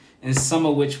context, and some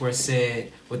of which were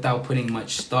said without putting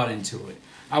much thought into it.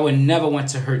 I would never want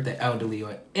to hurt the elderly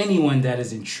or anyone that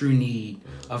is in true need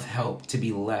of help to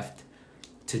be left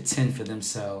to tend for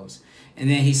themselves. And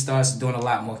then he starts doing a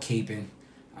lot more caping,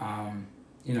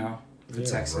 for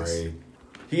Texas. Right.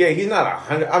 Yeah, he's not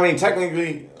 100. I mean,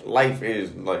 technically, life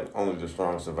is like only the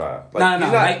strong survive. Like,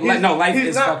 life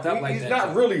is fucked up like that. He's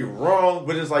not really wrong,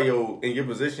 but it's like, yo, in your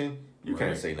position, you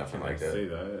can't say nothing like that. Say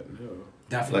that, no.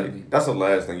 Definitely. Like, that's the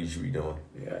last thing you should be doing.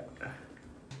 Yeah.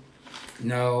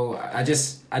 No, I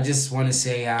just want to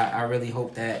say I really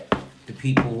hope that the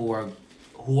people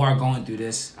who are going through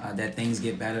this, that things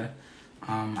get better.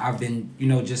 I've been,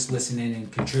 just listening and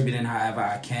contributing however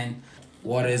I can.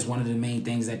 Water is one of the main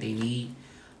things that they need.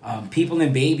 People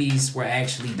and babies were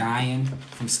actually dying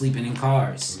from sleeping in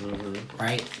cars,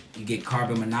 right? You get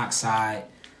carbon monoxide.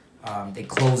 They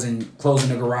closing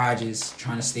the garages,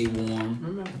 trying to stay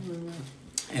warm,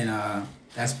 and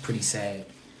that's pretty sad.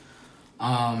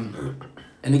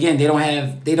 And again, they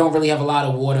don't really have a lot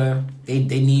of water. They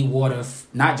need water,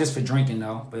 not just for drinking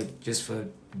though, but just for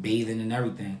bathing and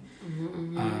everything.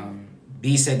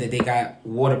 B said that they got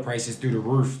water prices through the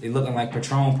roof. They looking like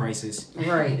Patron prices.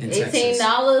 Right. In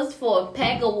 $18 for a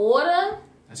pack of water?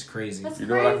 That's crazy. That's You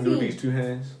know what I can do with these 2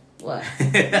 hands? What?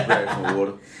 Grab some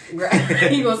water.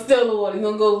 You gonna steal the water. You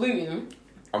gonna go looting them.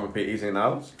 I'm gonna pay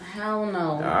 $18. Hell no.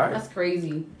 All right. That's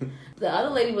crazy. The other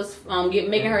lady was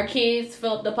making her kids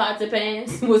fill up the pots and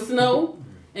pans with snow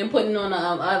and putting it on the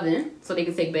oven so they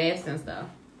could take baths and stuff.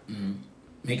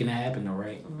 Making that happen though,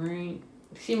 right? Right.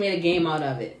 She made a game out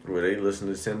of it. Where they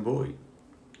listen to Tim Boyd.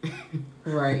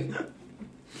 Right.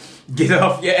 Get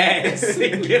off your ass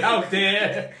and get out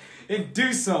there and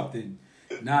do something.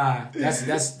 Nah, that's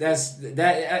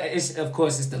it's of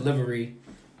course it's delivery.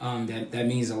 That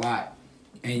means a lot.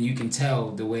 And you can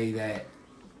tell the way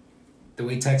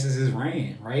Texas is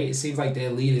ran, right? It seems like their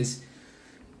leaders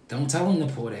don't tell them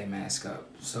to pull that mask up.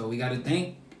 So we gotta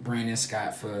thank Brandon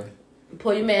Scott for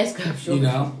pull your mask up, sure.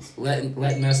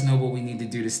 letting us know what we need to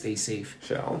do to stay safe.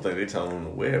 Shit, I don't think they tell them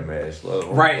to wear a mask.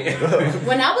 Right.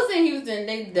 When I was in Houston,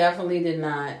 they definitely did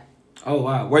not. Oh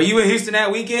wow. Were you in Houston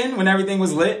that weekend when everything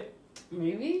was lit?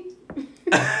 Maybe.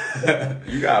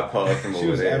 You got pause from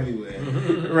over there.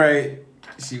 Everywhere. Right.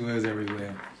 She was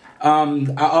everywhere.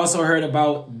 I also heard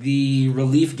about the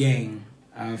Relief Gang.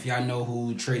 If y'all know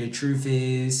who Trader Truth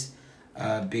is,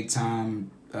 big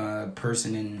time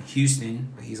person in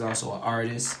Houston. He's also an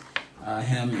artist.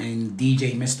 Him and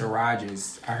DJ Mr.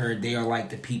 Rogers. I heard they are like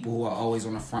the people who are always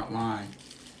on the front line.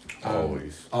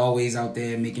 Always out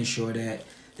there making sure that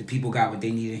the people got what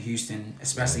they need in Houston,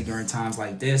 especially during times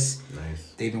like this.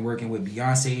 Nice. They've been working with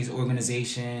Beyonce's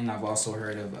organization. I've also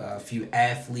heard of a few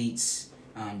athletes,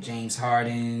 James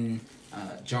Harden,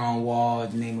 John Wall,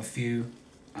 to name a few,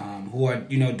 who are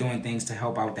doing things to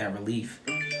help out that relief.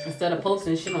 Instead of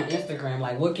posting shit on Instagram,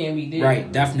 like what can we do?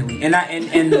 Right, definitely. And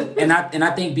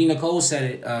I think B Nicole said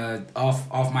it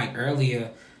off mic earlier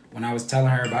when I was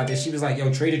telling her about this. She was like,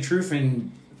 "Yo, Trader Truth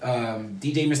and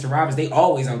DJ Mr. Roberts, they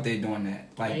always out there doing that.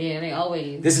 Like, yeah, they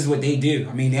always. This is what they do.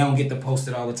 I mean, they don't get to post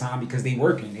it all the time because they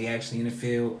working. They actually in the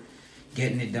field,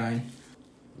 getting it done.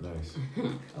 Nice.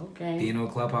 Okay. Being on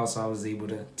Clubhouse, I was able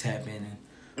to tap in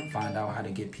and find out how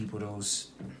to get people those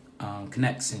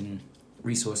connects and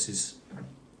resources.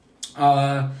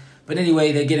 But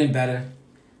anyway, they're getting better,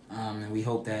 and we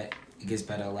hope that it gets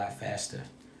better a lot faster.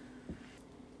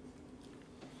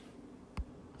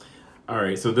 All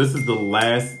right, so this is the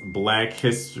last Black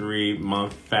History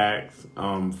Month fact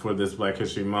for this Black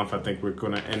History Month. I think we're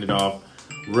going to end it off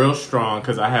real strong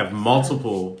because I have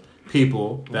multiple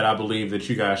people that I believe that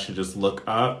you guys should just look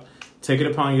up. Take it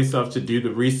upon yourself to do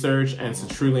the research and to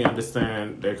truly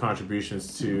understand their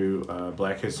contributions to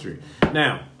Black history.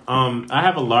 Now, I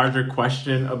have a larger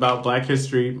question about Black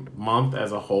History Month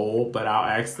as a whole, but I'll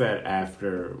ask that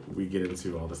after we get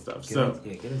into all the stuff.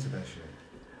 Get into that shit.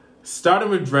 Starting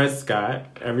with Dred Scott.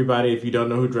 Everybody, if you don't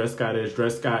know who Dred Scott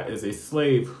is a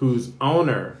slave whose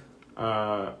owner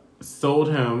sold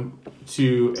him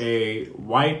to a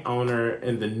white owner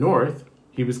in the North.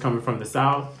 He was coming from the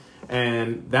South,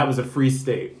 and that was a free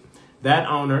state. That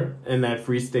owner in that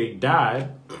free state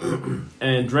died,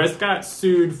 and Dred Scott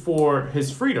sued for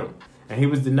his freedom, and he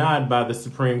was denied by the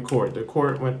Supreme Court.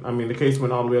 The case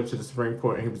went all the way up to the Supreme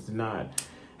Court, and he was denied.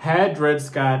 Had Dred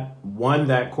Scott won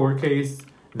that court case,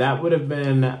 that would have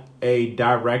been a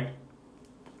direct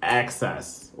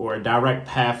access or a direct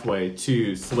pathway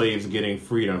to slaves getting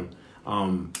freedom,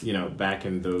 back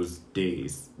in those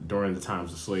days during the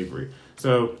times of slavery.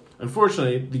 So,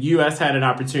 unfortunately, the U.S. had an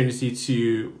opportunity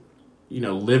to,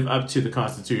 live up to the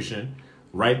Constitution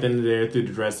right then and there through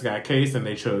the Dred Scott case, and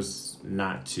they chose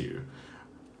not to.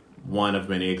 One of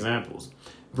many examples.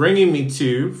 Bringing me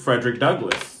to Frederick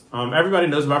Douglass. Everybody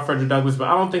knows about Frederick Douglass, but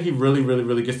I don't think he really, really,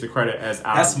 really gets the credit as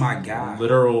That's my guy.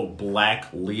 Literal black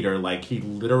leader. Like, he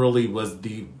literally was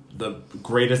the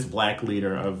greatest black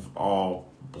leader of all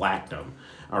blackdom.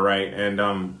 All right,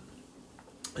 and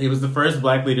he was the first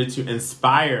black leader to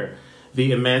inspire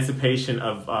the emancipation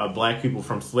of black people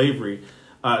from slavery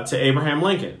to Abraham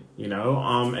Lincoln.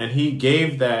 And he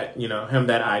gave him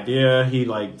that idea. He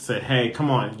said, "Hey,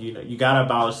 come on, you gotta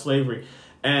abolish slavery."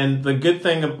 And the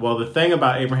thing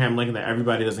about Abraham Lincoln that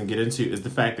everybody doesn't get into is the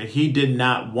fact that he did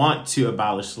not want to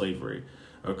abolish slavery.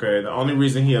 Okay, the only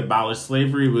reason he abolished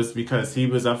slavery was because he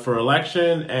was up for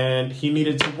election and he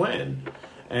needed to win.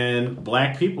 And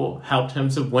black people helped him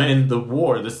to win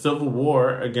the Civil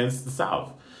War against the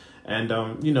South. And,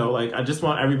 I just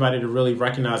want everybody to really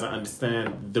recognize and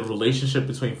understand the relationship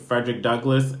between Frederick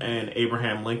Douglass and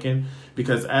Abraham Lincoln.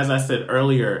 Because as I said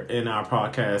earlier in our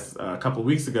podcast a couple of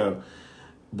weeks ago,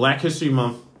 Black History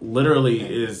Month literally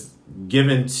is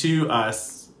given to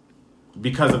us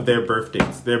because of their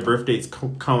birthdays. Their birthdays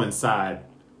coincide,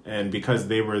 and because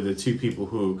they were the two people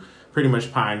who pretty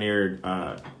much pioneered,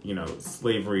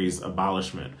 slavery's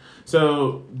abolishment.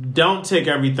 So don't take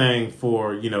everything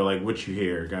for, what you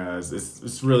hear, guys.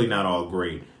 It's really not all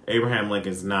great. Abraham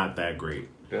Lincoln's not that great.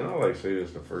 Didn't I say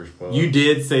this the first part? You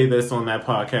did say this on that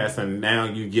podcast, and now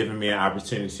you've given me an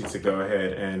opportunity to go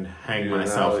ahead and hang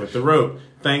myself with the rope.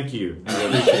 Thank you. I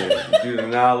appreciate it. Do the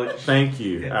knowledge. Thank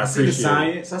you. I see the appreciate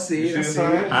science. I see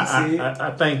it.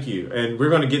 I thank you. And we're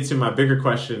going to get to my bigger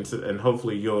questions, and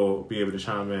hopefully you'll be able to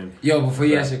chime in. Yo, before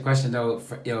you ask your question, though,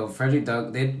 Frederick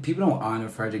Douglass, people don't honor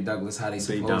Frederick Douglass how they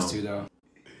supposed to, though.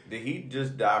 Did he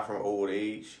just die from old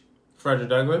age? Frederick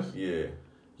Douglass? Yeah.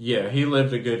 Yeah, he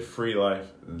lived a good free life.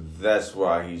 That's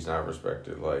why he's not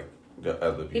respected like the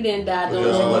other people. He didn't die doing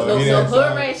no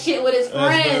hood rat shit with his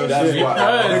friends. That's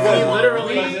why. Because he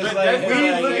literally...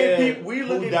 We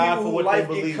look at people who life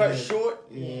get cut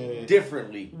short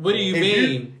differently. What do you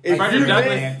mean? Frederick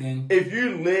Douglass... If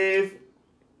you live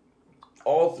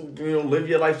live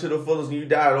your life to the fullest and you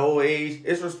die at old age,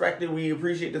 it's respected. We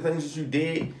appreciate the things that you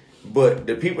did. But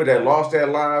the people that lost their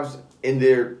lives in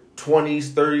their 20s,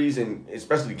 30s, and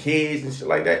especially kids and shit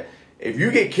like that, if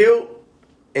you get killed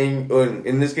and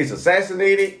in this case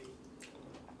assassinated,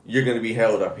 you're gonna be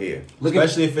held up here.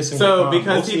 Especially if it's in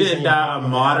because he didn't die a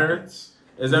martyr.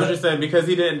 Is that what you're saying? Because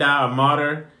he didn't die a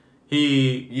martyr,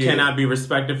 he cannot be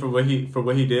respected for what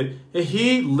he did.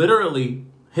 He literally,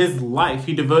 his life,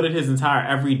 he devoted his entire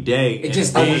every day. It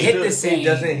just doesn't hit the same. It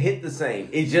doesn't hit the same.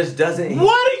 It just doesn't.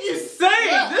 What are you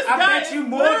saying? This I guy bet you is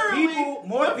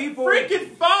more people,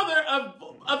 freaking father of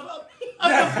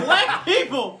the black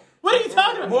people. What are you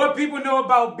talking about? More people know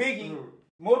about Biggie.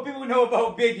 More people know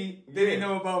about Biggie than they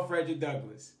know about Frederick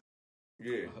Douglass.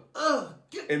 Yeah.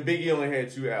 And Biggie only had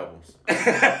 2 albums.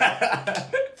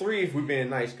 3 if we're being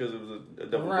nice because it was a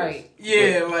double. Right.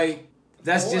 Yeah,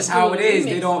 that's just how it is.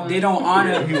 They don't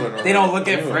honor. They don't look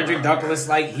at Frederick Douglass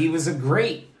like he was a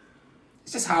great.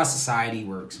 It's just how society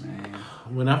works, man.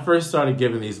 When I first started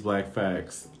giving these black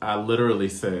facts, I literally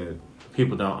said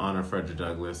people don't honor Frederick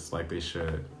Douglass like they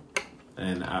should.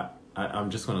 And I'm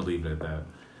just going to leave it at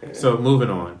that. So moving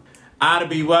on. Ida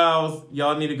B. Wells.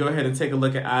 Y'all need to go ahead and take a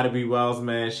look at Ida B. Wells,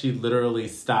 man. She literally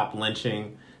stopped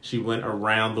lynching. She went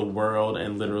around the world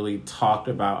and literally talked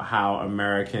about how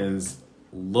Americans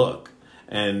look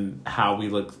and how we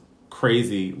look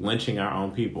crazy lynching our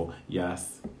own people.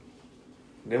 Yes.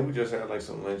 Then we just had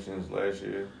some lynchings last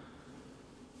year.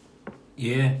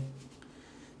 Yeah.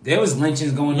 There was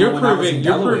lynchings going on. You're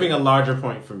proving a larger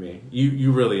point for me.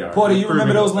 You really are. Porter, you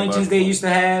remember those lynchings they used to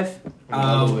have?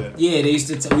 Yeah, we used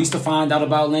to find out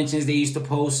about lynchings. They used to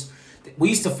post. We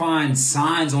used to find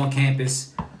signs on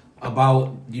campus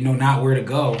about not where to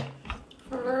go.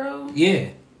 For real? Yeah,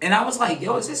 and I was like,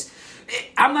 yo, is this?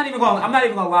 I'm not even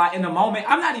gonna lie. In the moment,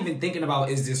 I'm not even thinking about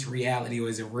is this reality or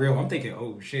is it real. I'm thinking,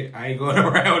 oh shit, I ain't going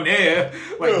around there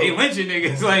like they lynching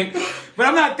niggas. Like, but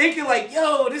I'm not thinking like,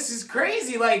 yo, this is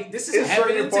crazy. Like, this is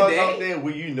happening certain parts today. out there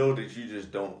where you know that you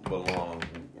just don't belong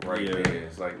right there.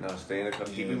 It's like, no, stay in the car,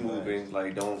 keep it moving.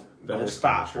 Like, don't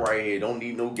stop right here. Don't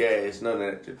need no gas. None of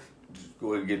that. Just go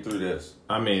ahead and get through this.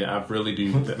 I mean, I really do.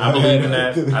 I believe in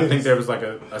that. I think there was like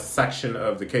a section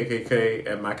of the KKK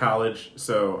at my college,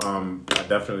 so I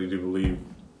definitely do believe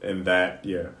in that.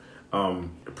 Yeah.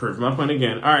 Prove my point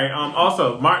again. All right.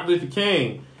 Also, Martin Luther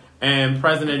King and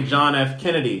President John F.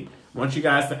 Kennedy. I want you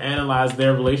guys to analyze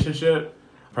their relationship.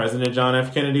 President John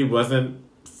F. Kennedy wasn't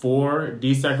for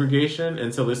desegregation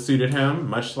until it suited him,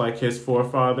 much like his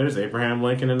forefathers, Abraham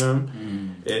Lincoln and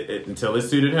them. Until it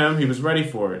suited him, he was ready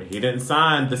for it. He didn't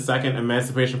sign the second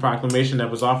Emancipation Proclamation that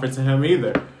was offered to him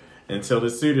either until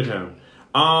it suited him.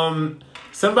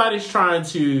 Somebody's trying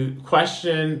to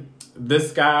question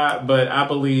this guy, but I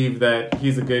believe that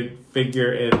he's a good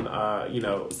figure in,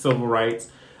 civil rights.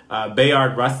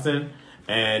 Bayard Rustin.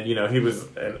 And, he was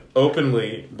an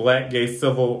openly black gay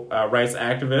civil rights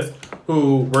activist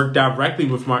who worked directly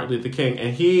with Martin Luther King.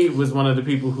 And he was one of the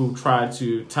people who tried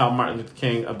to tell Martin Luther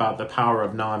King about the power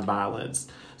of nonviolence.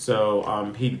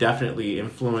 So he definitely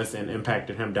influenced and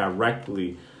impacted him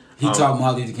directly. He taught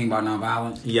Martin Luther King about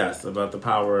nonviolence? Yes, about the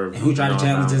power of and who tried to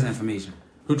challenge this information?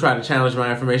 Who tried to challenge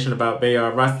my information about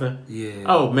Bayard Rustin? Yeah.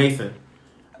 Oh, Mason.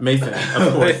 Mason,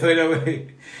 of course.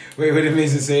 Wait, what did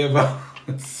Mason say about...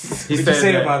 What did you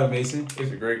say about him, Mason?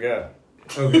 He's a great guy.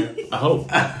 Okay. I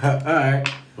hope. All right.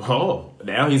 Oh,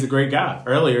 now he's a great guy.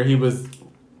 Earlier, he was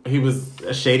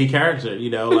a shady character,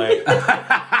 like...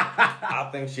 I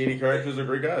think shady characters are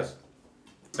great guys.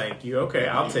 Thank you. Okay,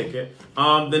 I'll take it.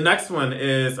 The next one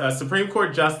is Supreme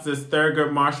Court Justice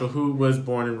Thurgood Marshall, who was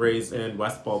born and raised in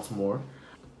West Baltimore.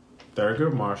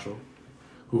 Thurgood Marshall,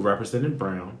 who represented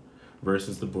Brown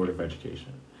versus the Board of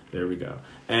Education. There we go.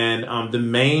 And the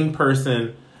main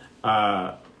person,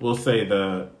 we'll say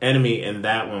the enemy in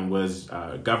that one was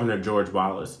Governor George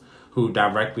Wallace, who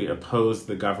directly opposed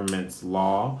the government's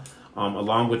law,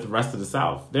 along with the rest of the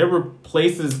South. There were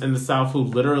places in the South who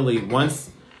literally, once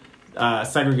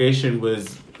segregation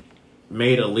was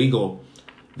made illegal,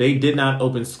 they did not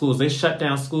open schools. They shut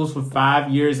down schools for 5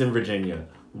 years in Virginia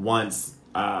once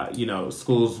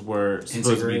schools were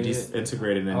supposed to be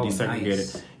integrated and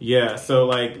desegregated. Nice. Yeah, so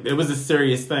it was a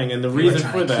serious thing, and the reason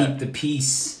for that, keep the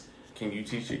peace. Can you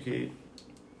teach your kid?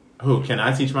 Who can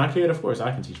I teach my kid? Of course,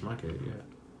 I can teach my kid. Yeah,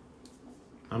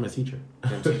 I'm a teacher.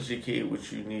 Can teach your kid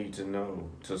what you need to know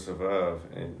to survive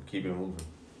and keep it moving.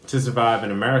 To survive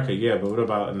in America, yeah, but what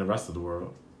about in the rest of the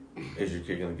world? Is your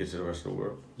kid going to get to the rest of the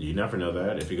world? You never know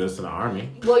that if he goes to the army.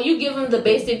 Well, you give them the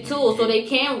basic tools so they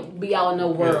can be out in the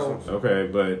world. Okay,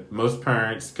 but most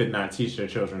parents could not teach their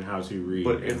children how to read.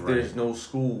 But if there's no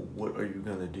school, what are you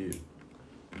going to do?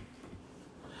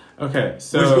 Okay,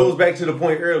 so... Which goes back to the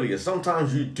point earlier.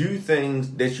 Sometimes you do things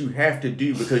that you have to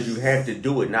do because you have to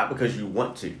do it, not because you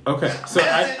want to. Okay, so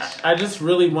I just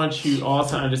really want you all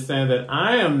to understand that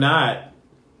I am not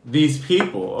these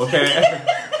people, okay?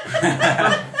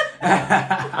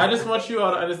 I just want you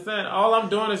all to understand, all I'm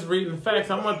doing is reading the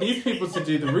facts. I want these people to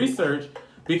do the research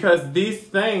because these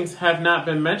things have not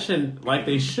been mentioned like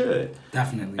they should.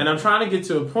 Definitely. And I'm trying to get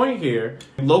to a point here.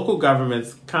 Local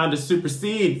governments kind of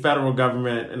supersede federal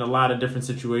government in a lot of different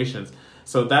situations.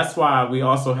 So that's why we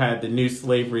also had the new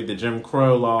slavery, the Jim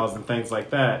Crow laws and things like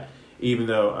that, even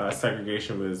though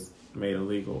segregation was made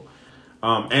illegal.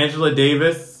 Angela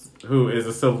Davis, who is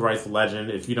a civil rights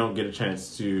legend. If you don't get a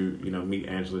chance to, meet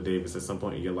Angela Davis at some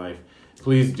point in your life,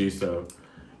 please do so.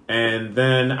 And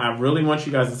then I really want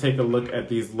you guys to take a look at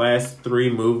these last 3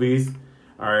 movies,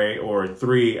 all right, or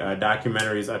 3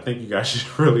 documentaries. I think you guys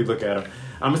should really look at them.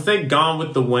 I'm going to say Gone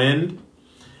with the Wind.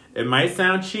 It might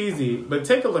sound cheesy, but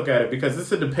take a look at it because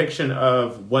it's a depiction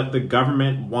of what the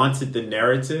government wanted the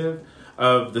narrative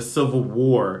of the Civil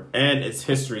War and its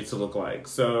history to look like.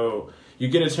 So you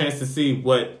get a chance to see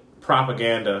what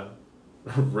propaganda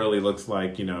really looks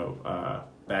like,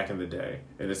 back in the day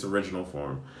in its original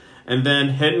form. And then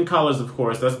Hidden Colors, of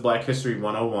course, that's Black History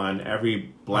 101.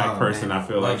 Every black person, I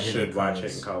feel like, should watch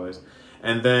Hidden Colors.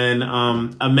 And then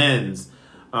Amends,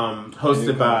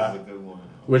 hosted by...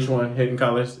 Which one? Hidden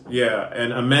Colors? Yeah.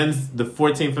 And Amends, the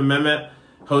 14th Amendment,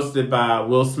 hosted by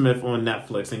Will Smith on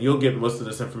Netflix. And you'll get most of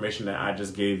this information that I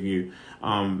just gave you,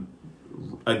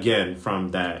 again, from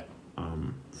that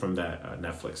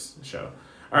Netflix show.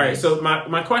 All right, so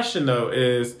my question, though,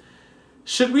 is,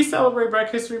 should we celebrate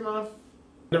Black History Month?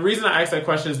 The reason I ask that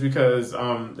question is because,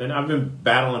 and I've been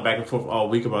battling back and forth all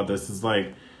week about this, is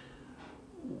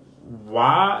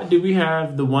Why do we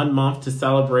have the 1 month to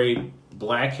celebrate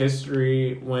Black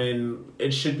history when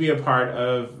it should be a part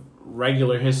of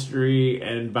regular history?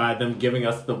 And by them giving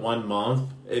us the 1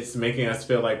 month, it's making us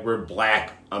feel like we're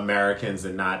Black Americans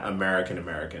and not American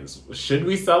Americans. Should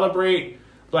we celebrate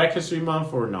Black History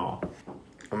Month or no?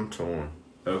 I'm torn.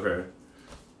 Okay.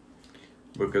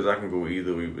 Because I can go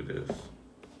either way with this.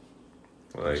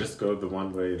 Like, Just go the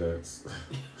one way that's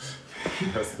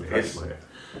the right way.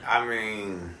 I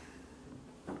mean,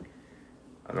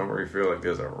 I don't really feel like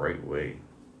there's a right way.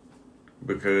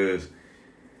 Because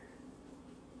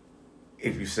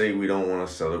if you say we don't want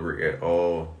to celebrate at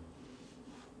all,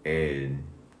 and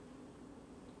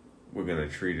we're going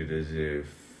to treat it as if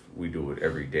we do it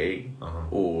every day,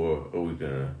 or are we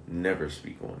going to never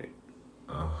speak on it?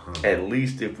 At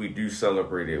least if we do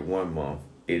celebrate it 1 month,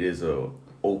 it is a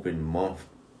open month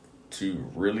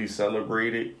to really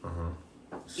celebrate it.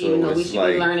 So even though we it's should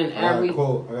like, be learning I got every. a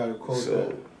quote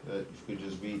So- that you could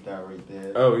just read that right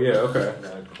there. Oh, yeah, okay. I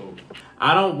got a quote.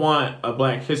 I don't want a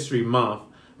Black History Month.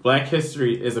 Black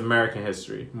history is American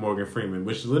history, Morgan Freeman,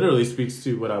 which literally speaks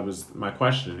to my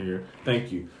question here.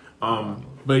 Thank you.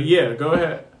 But yeah, go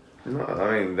ahead. No,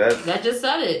 I mean, that's... That just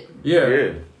said it.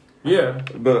 Yeah. Yeah.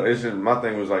 But it's just, my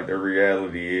thing was like, the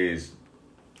reality is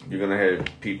you're going to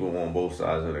have people on both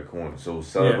sides of the coin. So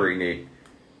celebrating it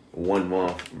 1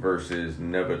 month versus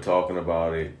never talking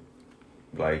about it,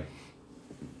 like,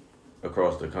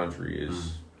 across the country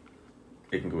is,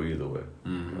 it can go either way.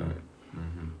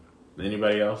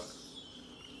 Anybody else?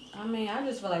 I mean, I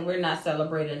just feel like we're not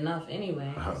celebrated enough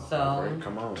anyway. So Right,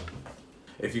 come on.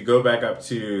 If you go back up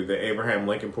to the Abraham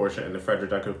Lincoln portion and the Frederick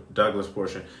Douglass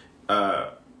portion,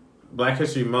 Black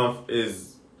History Month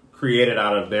is created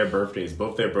out of their birthdays.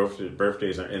 Both their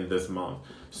birthdays are in this month.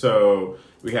 So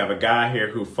we have a guy here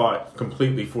who fought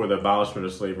completely for the abolishment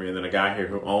of slavery, and then a guy here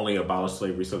who only abolished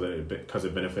slavery so that because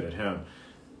it benefited him.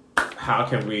 How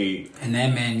can we? And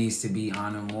that man needs to be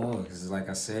honored more because, like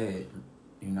I said,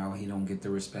 he don't get the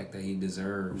respect that he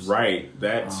deserves. Right,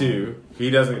 that too.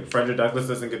 Frederick Douglass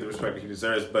doesn't get the respect that he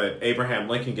deserves, but Abraham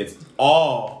Lincoln gets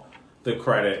all the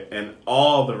credit and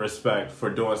all the respect for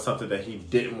doing something that he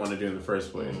didn't want to do in the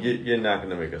first place. You're not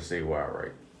going to make us say why,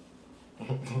 right?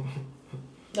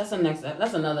 that's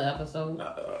another episode.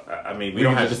 I mean, we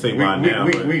don't have to say why now.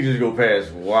 We just go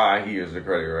past why he is the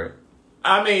credit, right?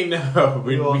 I mean, no,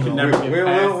 we can never get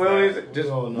past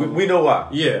that. We know why.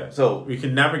 Yeah, So we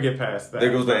can never get past that. there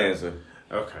goes the answer.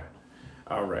 Okay,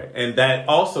 all right, and that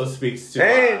also speaks to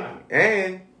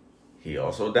And he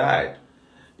also died.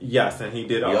 yes, and he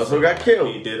did. He also got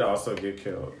killed. He did also get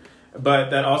killed. But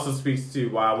that also speaks to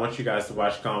why I want you guys to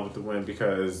watch Gone with the Wind,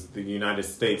 because the United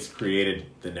States created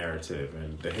the narrative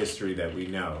and the history that we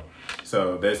know.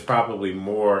 So there's probably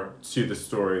more to the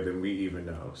story than we even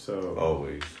know. So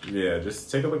Always. yeah, just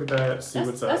take a look at that, see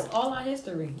what's That's up. all our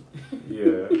history.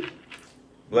 Yeah.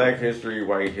 Black history,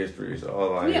 white history, it's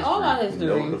all our history. all our history.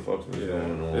 Know what the fuck's been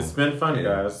going on. It's been fun,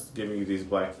 Yeah. guys, giving you these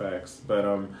black facts. But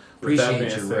with that Appreciate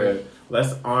being you, said, Ray.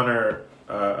 let's honor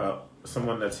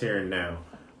someone that's here now,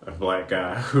 a black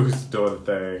guy who's doing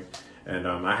the thing. And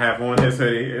I have on his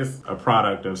hoodie. It's a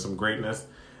product of some greatness,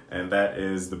 and that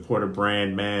is the Porter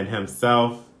Brand man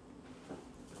himself,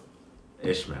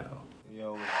 Ishmael.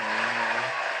 Yo, what's going on?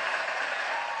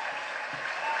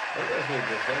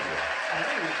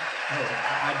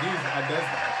 I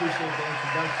Appreciate the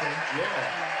introduction.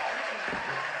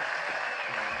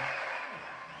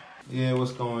 Yeah,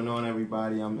 what's going on,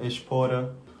 everybody? I'm Ish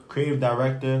Porter, creative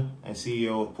director and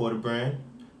CEO of Porter Brand,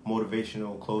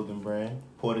 motivational clothing brand.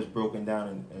 Porter's broken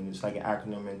down and it's like an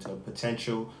acronym into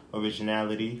potential,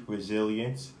 originality,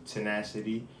 resilience,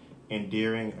 tenacity,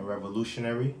 endearing, and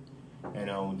revolutionary.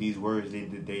 And these words,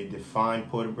 they define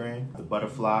Porter Brand. The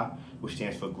butterfly, which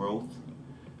stands for growth.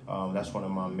 That's one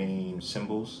of my main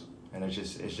symbols. And it's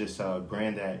just a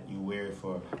brand that you wear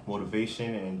for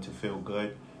motivation and to feel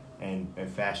good and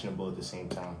fashionable at the same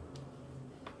time.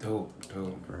 Dope.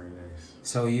 Very nice.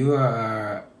 So you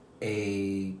are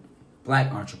a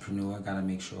black entrepreneur. Gotta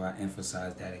make sure I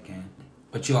emphasize that again.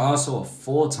 But you're also a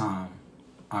full-time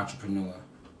entrepreneur.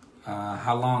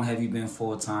 How long have you been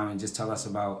full-time? And just tell us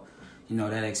about,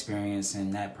 that experience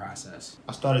and that process.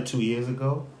 I started 2 years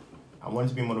ago. I wanted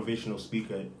to be a motivational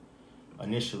speaker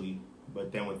initially,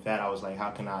 but then with that, I was like,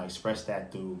 how can I express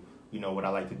that through, what I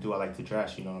like to do? I like to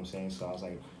dress, you know what I'm saying? So I was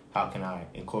like, how can I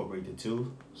incorporate the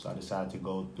two? So I decided to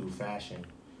go through fashion,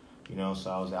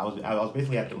 So I was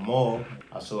basically at the mall.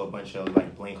 I saw a bunch of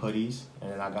like blank hoodies,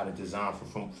 and then I got a design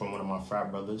from one of my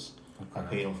frat brothers. Okay. I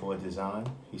paid him for a design.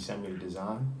 He sent me the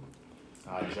design.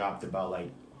 I dropped about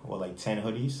 10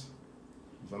 hoodies.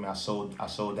 I mean, I sold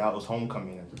out. It was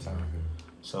homecoming at the time,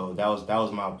 so that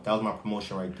was my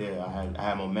promotion right there. I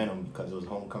had momentum because it was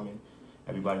homecoming.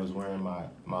 Everybody was wearing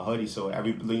my hoodie, so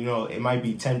it might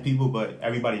be 10 people, but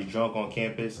everybody's drunk on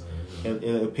campus.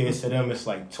 It appears to them it's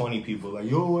like 20 people. Like,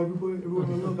 yo, everybody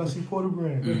look, I see Porter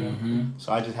Brand. You know?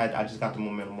 So I just got the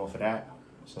momentum off of that.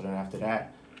 So then after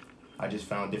that, I just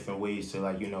found different ways to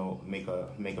make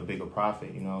a bigger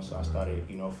profit. So I started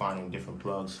finding different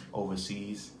plugs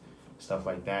overseas, stuff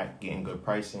like that, getting good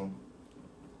pricing.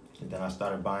 And then I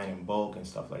started buying in bulk and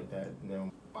stuff like that. And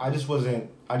then I just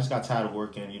got tired of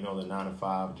working, the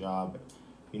 9-to-5 job,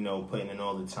 putting in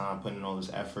all the time, putting in all this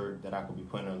effort that I could be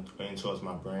putting in towards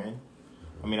my brand.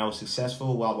 I mean, I was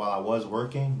successful while I was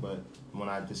working, but when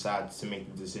I decided to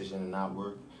make the decision to not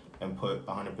work and put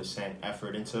 100%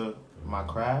 effort into my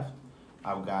craft,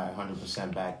 I've got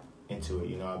 100% back into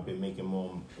it. I've been making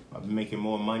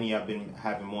more money. I've been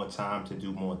having more time to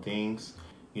do more things,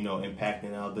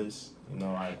 impacting others.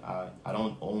 I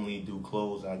don't only do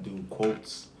clothes. I do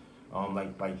quotes.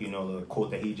 Like the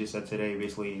quote that he just said today.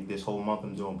 Basically, this whole month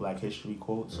I'm doing Black History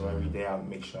quotes. So every day I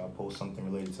make sure I post something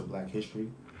related to Black history.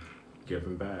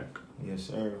 Giving back. Yes,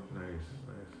 sir.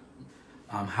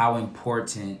 Nice. How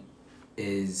important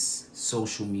is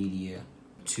social media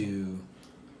to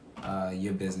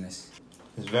your business?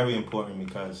 It's very important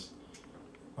because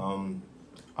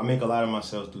I make a lot of my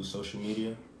sales through social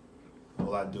media.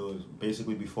 All I do is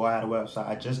basically, before I had a website,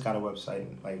 I just got a website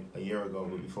like a year ago,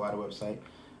 but before I had a website,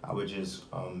 I would just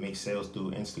make sales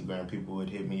through Instagram. People would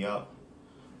hit me up.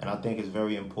 And I think it's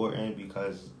very important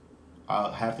because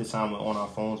half the time we're on our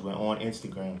phones, we're on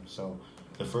Instagram. So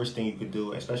the first thing you could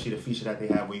do, especially the feature that they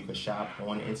have where you could shop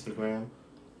on Instagram,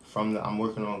 I'm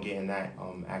working on getting that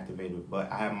activated.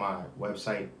 But I have my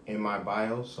website in my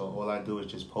bio, so all I do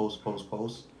is just post.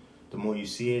 The more you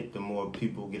see it, the more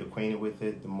people get acquainted with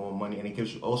it, the more money, and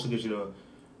it also gives you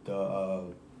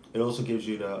the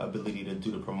ability to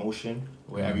do the promotion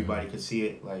where everybody could see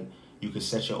it. Like, you could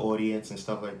set your audience and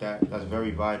stuff like that. That's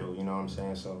very vital. You know what I'm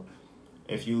saying? So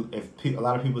if a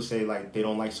lot of people say like they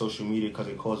don't like social media because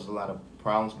it causes a lot of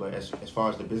problems, but as far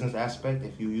as the business aspect,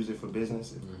 if you use it for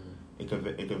business, it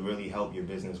could really help your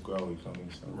business grow. You feel me?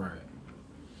 So. Right.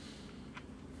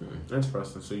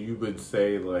 Interesting. So you would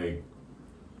say like,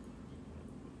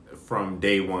 from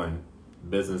day one,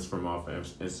 business from off of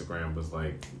Instagram was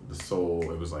like the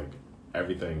soul. It was like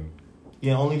everything.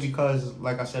 Yeah, only because,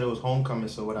 like I said, it was homecoming.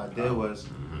 So what I did was,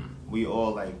 we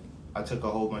all I took a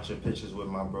whole bunch of pictures with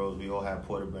my bros. We all had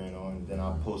Porter Brand on. Then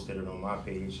I posted it on my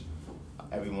page.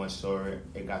 Everyone saw it.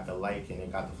 It got the like and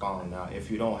it got the following. Now, if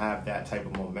you don't have that type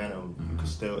of momentum, you can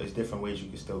still. It's different ways you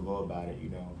can still go about it.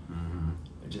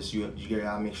 Just you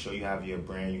gotta make sure you have your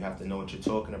brand. You have to know what you're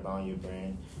talking about in your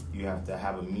brand. You have to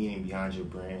have a meaning behind your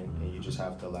brand, and you just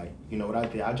have to what I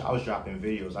did. I was dropping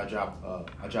videos. I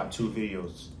dropped 2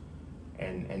 videos,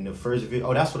 and the first video.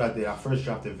 Oh, that's what I did. I first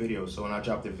dropped the video. So when I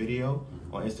dropped the video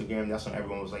on Instagram, that's when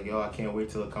everyone was like, "Yo, I can't wait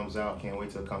till it comes out. Can't wait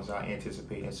till it comes out."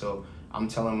 Anticipating. So I'm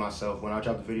telling myself when I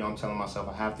drop the video, I'm telling myself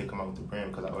I have to come out with the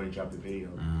brand because I already dropped the video.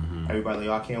 Everybody like,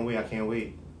 "Yo, I can't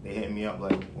wait." They hit me up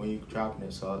like, when you dropping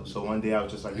it? So one day I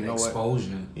was just like, you know exposure.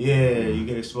 What? Yeah, you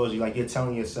get exposure. Like, you're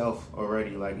telling yourself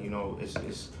already, like,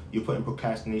 it's you're putting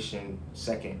procrastination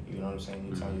second. You know what I'm saying?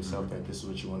 You're telling yourself that this is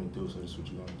what you want to do, so this is what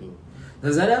you want to do.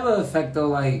 Does that ever affect though,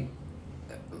 like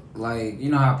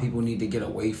how people need to get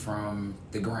away from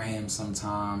the gram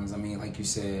sometimes? I mean, like you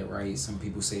said, right? Some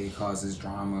people say it causes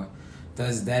drama.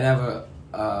 Does that ever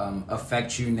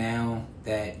affect you now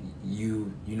that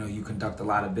you conduct a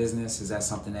lot of business? Is that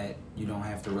something that you don't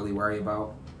have to really worry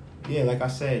about? Yeah, like I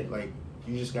said, like,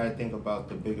 you just gotta think about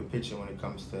the bigger picture when it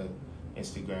comes to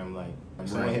Instagram. Like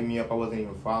someone hit me up, I wasn't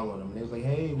even following them, and they was like,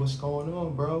 "Hey, what's going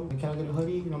on, bro? Can I get a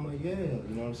hoodie?" And I'm like, "Yeah," you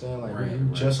know what I'm saying?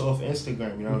 Like, just off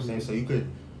Instagram, you know what I'm saying? So you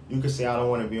could say I don't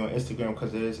want to be on Instagram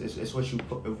because it's what you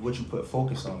put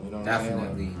focus on. You know what I'm saying?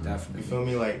 Like, Definitely. You feel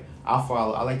me? Like, I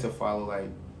like to follow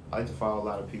a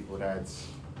lot of people that's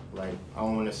like, I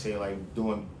don't want to say like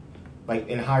doing like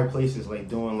in higher places, like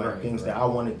doing like things that I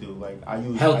want to do. Like I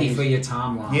use for your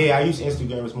timeline. Yeah, I use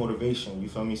Instagram as motivation. You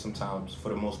feel me? Sometimes, for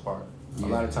the most part, a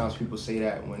lot of times people say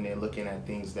that when they're looking at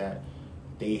things that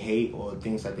they hate or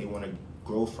things that they want to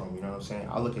grow from. You know what I'm saying?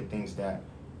 I look at things that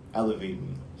elevate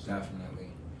me. Definitely.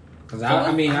 Because I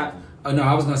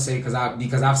was gonna say because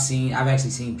I've actually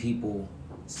seen people,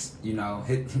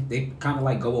 they kind of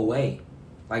like go away.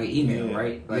 Like an email,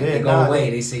 right? Like they go away.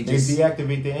 They say they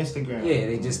deactivate their Instagram. Yeah,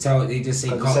 they just say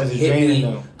hit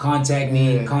me, contact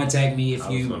me if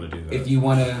you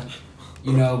want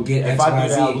to, get if X, I Y, do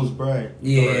that, Z. I lose bread.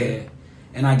 Yeah,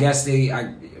 and I guess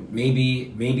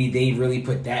maybe they really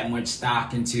put that much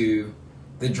stock into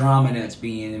the drama that's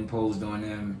being imposed on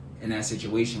them in that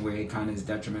situation where it kind of is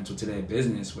detrimental to their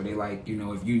business, where they like, you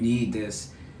know, if you need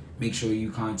this, make sure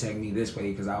you contact me this way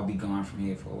because I'll be gone from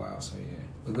here for a while. So yeah,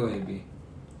 but go ahead, B.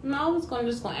 No, I was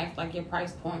just gonna ask like your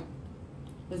price point.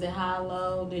 Is it high,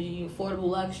 low? Did you affordable,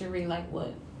 luxury? Like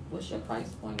what? What's your price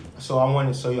point? So I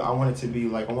wanted to be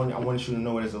like I wanted you to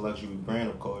know it as a luxury brand,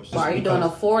 of course. So are you doing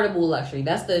affordable luxury?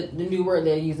 That's the new word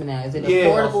they're using now. Is it Yeah,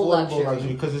 affordable luxury?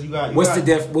 Because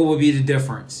What would be the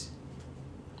difference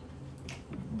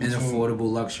in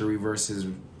affordable luxury versus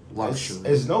luxury?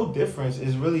 It's no difference.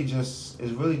 It's really just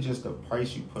the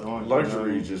price you put on.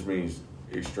 Luxury just means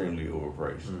extremely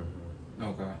overpriced. Mm-hmm.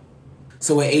 Okay.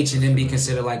 So would H&M be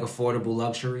considered like affordable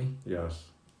luxury? Yes,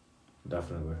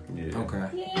 definitely. Yeah. Okay.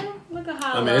 Yeah, look at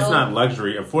how. I mean, it's not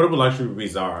luxury. Affordable luxury would be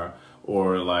Zara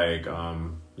or like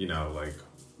like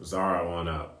Zara on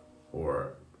up,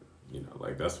 or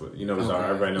like that's what Zara.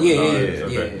 Everybody knows Zara is.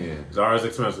 Okay. Yeah. Zara's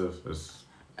expensive.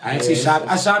 I actually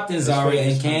shopped in Zara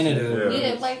in Canada.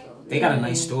 Yeah, like They got a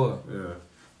nice store. Yeah.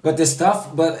 But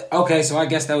okay, so I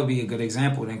guess that would be a good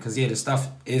example then, because the stuff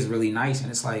is really nice, and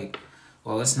it's like,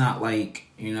 well, it's not like,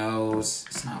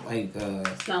 it's not like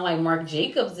it's not like Marc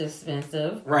Jacobs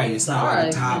expensive. Right, it's not like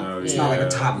a top it's not like a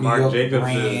top New Marc York Jacobs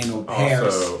brand is or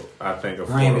Paris also, I think, affordable.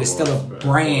 brand, but it's still a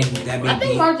brand that may I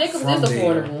think be Marc Jacobs from is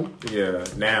there. affordable.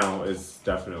 Yeah, now it's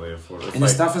definitely affordable. It's And the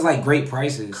stuff is like great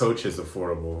prices. Coach is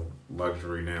affordable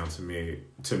luxury now to me.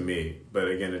 But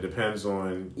again, it depends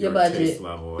on Your your budget. taste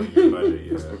level and your budget.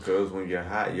 Yeah. Because when you're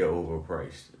hot, you're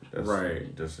overpriced. That's,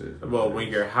 Right. That's it. Well, when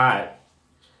you're hot,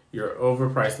 you're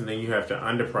overpriced, and then you have to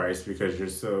underprice because you're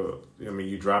so.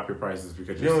 You drop your prices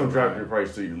because You you're don't so drop high. your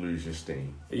price till you lose your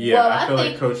steam. Yeah, Well, I feel think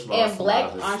like Coach lost in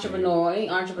black a lot of his steam.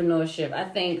 entrepreneurship, I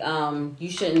think you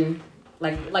shouldn't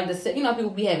like the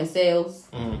people be having sales.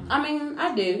 I mean,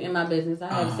 I do in my business. I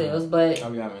have sales, but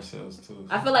I'll be having sales too.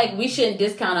 I feel like we shouldn't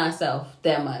discount ourselves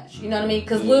that much. You know what I mean?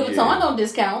 Because Louis Vuitton don't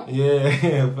discount. Yeah,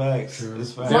 facts.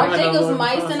 It's facts. Marc Yeah, Jacobs no,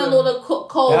 might no, send no. a little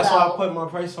cold That's why I out. put my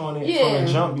price on it Yeah. from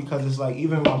the jump, because it's like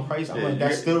even my price, I'm Yeah, like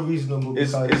that's still reasonable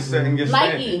It's because setting your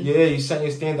Nike. standard. yeah, you set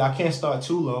your standard. I can't start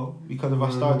too low, because if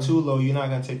I start too low, you're not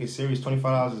gonna take it serious.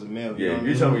 $25 is a meal. You know Yeah, what I you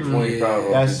mean? tell me 25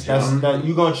 off That's the jump. that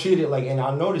you gonna treat it like, and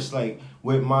I noticed like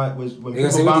when They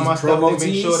gonna say people buy with my these stuff,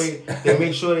 promo they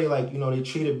make sure they like they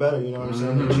treat it better. You know what I'm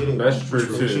saying? They treat it, That's true,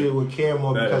 they too. treat it with care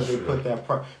more That because is they true. put that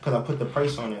because I put the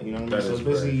price on it. You know what I mean? That So is it's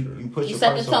basically very true. you put You your set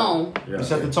the price on it. tone. Yeah. You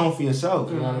set the tone for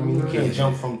yourself. You know what I mean? You can't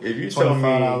jump from If you tell me-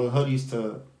 $25 hoodies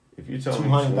to If you tell me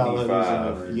 $200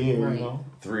 25 hoodies in a year. Right. You know?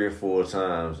 3 or 4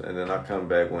 times, and then I come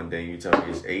back one day and you tell me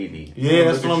it's 80. Yeah, I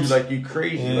that's look what at I'm you like you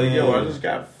crazy. Yeah. Like, yo, I just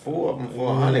got 4 of them for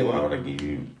 100. Why Yeah. would I give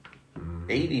you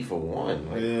 80 for one?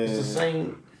 Like, it's the Yeah.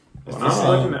 same. It's the I'm same.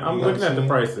 looking at, You know what I'm the saying?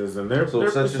 prices, and they're So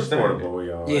it's set your standard. affordable,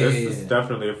 y'all. Yeah, It's yeah.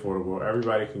 definitely affordable.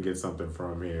 Everybody can get something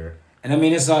from here. And I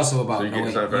mean, it's also about So you get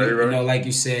knowing, something for everybody? like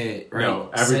you said, right? No,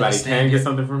 Set everybody the can standard. get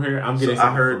something from here. I'm getting. So I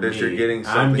something heard for that you're me. getting I'm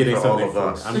something getting for all something of for.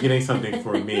 us. I'm getting something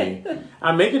for me.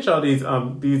 I'm making y'all these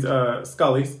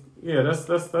Scullies. Yeah, that's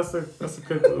a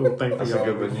good little thing for That's y'all. a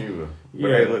good maneuver. But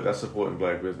Yeah. hey, look, that's supporting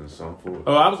black business, so I'm for it.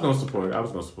 Oh, I was gonna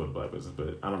support Black business,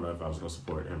 but I don't know if I was gonna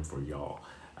support him for y'all.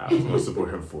 I was gonna support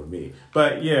him for me.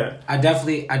 But yeah, I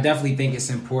definitely think it's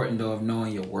important though of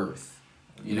knowing your worth.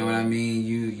 You know what I mean?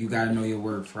 You gotta know your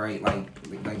worth, right? Like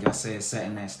y'all said,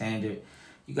 setting that standard.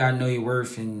 You gotta know your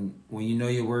worth, and when you know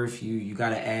your worth, you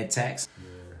gotta add tax.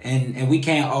 And we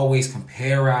can't always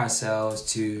compare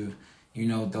ourselves to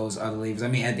those other labels. I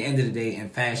mean, at the end of the day, in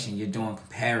fashion, you're doing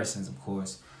comparisons, of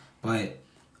course, but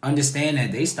understand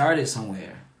that they started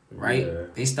somewhere, right? Yeah.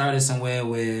 They started somewhere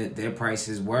where their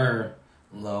prices were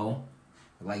low.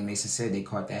 Like Mason said, they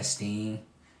caught that steam.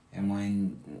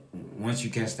 And once you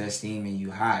catch that steam and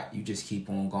you hot, you just keep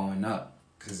on going up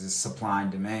because it's supply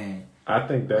and demand I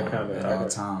think that kind at all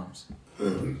of times.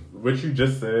 what you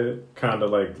just said kind of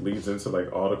like leads into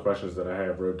like all the questions that I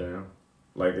have wrote down.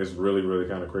 Like it's really really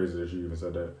kind of crazy that you even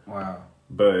said that. Wow.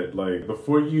 But like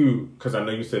before you, because I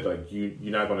know you said like you're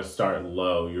not going to start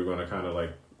low. You're going to kind of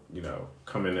like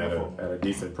come in at a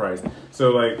decent price.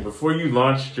 So like before you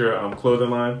launched your clothing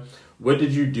line, what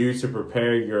did you do to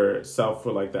prepare yourself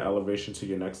for like the elevation to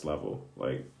your next level?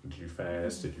 Like did you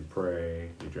fast? Did you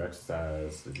pray? Did you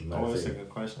exercise? Did you Oh, that's a meditate? good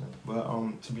question.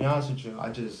 But to be honest with you, I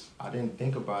didn't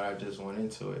think about it. I just went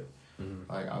into it.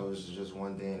 Mm-hmm. Like I was just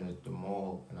one day in the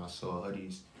mall and I saw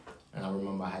hoodies, And I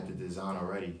remember I had the design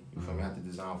already. You feel me? I had the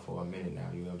design for a minute now.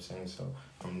 You know what I'm saying? So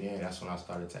from there, that's when I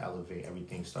started to elevate.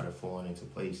 Everything started falling into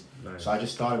place. Nice. So I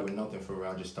just started with nothing for real.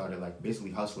 I just started like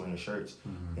basically hustling the shirts.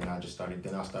 And I started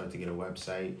to get a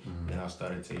website. Then I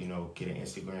started to, get an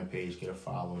Instagram page, get a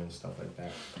following and stuff like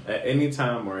that. At any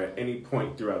time or at any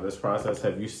point throughout this process,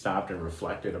 have you stopped and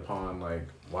reflected upon like,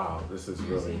 wow, this is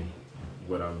really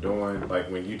what I'm doing? Like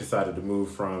when you decided to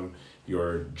move from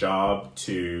your job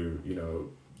to,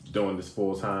 doing this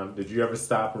full time, did you ever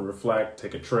stop and reflect,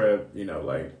 take a trip,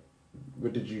 like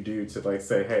what did you do to like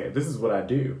say, hey, this is what I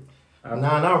do?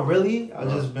 Nah, not really. I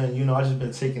just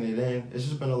been taking it in. It's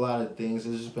just been a lot of things.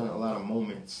 It's just been a lot of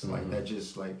moments like that.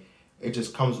 Just like it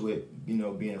just comes with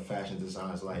being a fashion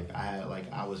designer. Like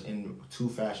I was in 2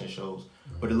 fashion shows,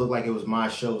 but it looked like it was my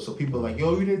show. So people are like,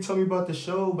 yo, you didn't tell me about the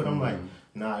show, but I'm like,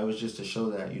 nah, it was just a show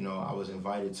that I was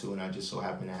invited to, and I just so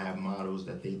happened to have models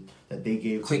that they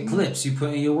gave Quick to me. clips, you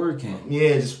putting your work in.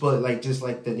 Yeah, just like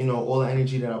the all the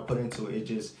energy that I put into it, it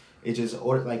just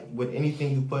or like with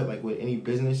anything you put, like with any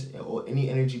business or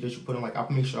any energy that you put in, like I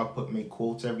make sure I make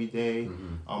quotes every day.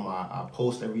 I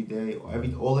post every day,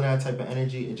 all of that type of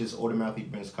energy. It just automatically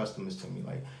brings customers to me,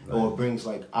 like or it brings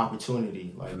like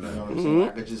opportunity, like you know what I'm saying. I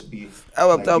could just be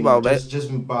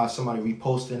just by somebody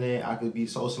reposting it. I could be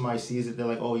somebody sees it, they're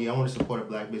like, oh yeah, I want to support a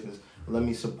black business. Let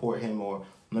me support him, or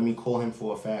let me call him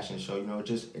for a fashion show.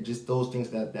 Just those things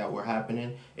that were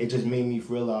happening. It just made me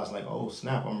realize, like, oh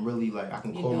snap, I'm really like I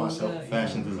can call myself a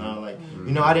fashion designer. Like,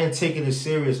 I didn't take it as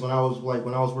serious when I was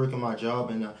working my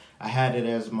job, and I had it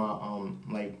as my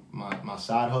my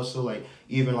side hustle. Like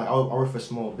even like I work for a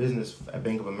small business at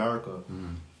Bank of America.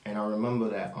 And I remember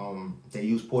that they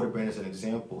used Porter Brand as an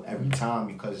example every time,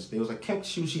 because they was like,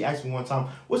 she asked me one time,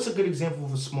 what's a good example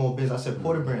of a small business? I said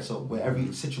Porter Brand. So with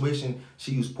every situation,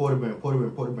 she used Porter Brand.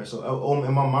 So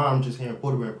in my mind, I'm just hearing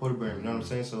Porter Brand, you know what I'm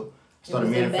saying? So I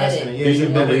started manifesting it. Did you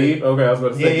believe? Okay, I was about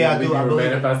to say, I do. I believe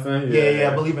manifesting?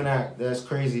 Yeah, I believe in that. That's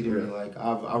crazy to me. Like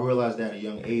I realized that at a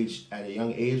young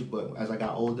age, but as I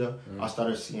got older, I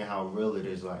started seeing how real it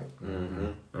is. Like,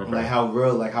 like how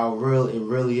real it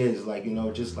really is. Like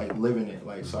just like living it.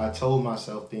 Like so, I told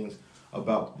myself things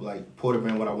about like Porter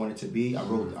Brand, what I wanted to be. I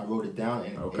wrote it down,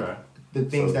 and the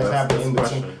things that's happening in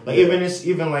between. Like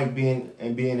even like being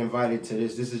invited to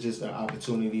this is just an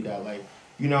opportunity that like.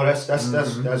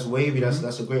 That's wavy.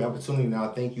 That's a great opportunity. Now,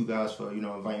 thank you guys for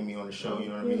inviting me on the show. You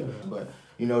know what I mean? But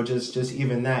just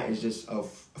even that is just a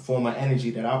form of energy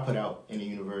that I put out in the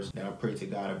universe that I pray to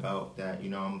God about. That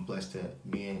I'm blessed to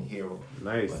be in here.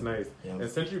 Nice. And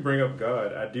since you bring up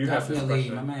God, I do have this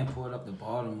question. My man pulled up to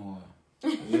Baltimore.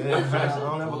 Yeah, I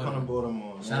don't ever come to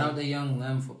Baltimore. Man. Shout out to Young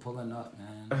Lim for pulling up,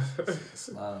 man. It's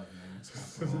love, man.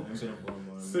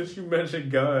 Since you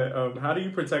mentioned God, how do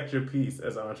you protect your peace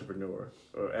as an entrepreneur,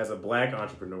 or as a black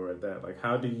entrepreneur at that? Like,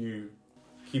 how do you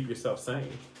keep yourself sane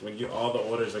when all the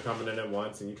orders are coming in at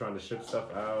once and you're trying to ship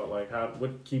stuff out? Like,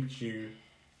 what keeps you?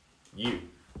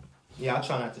 Yeah, I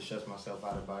try not to stress myself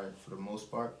out about it for the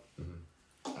most part.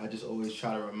 I just always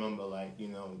try to remember, like,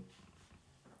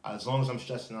 as long as I'm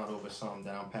stressing out over something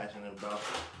that I'm passionate about,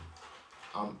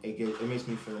 it makes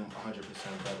me feel 100%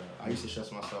 better. I used to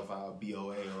stress myself out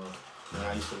BOA, or when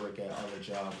I used to work at other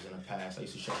jobs in the past. I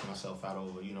used to stress myself out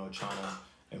over trying to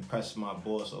impress my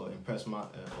boss, or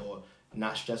or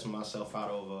not stressing myself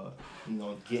out over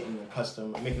getting a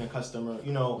customer, making a customer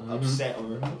upset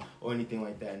or anything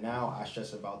like that. Now I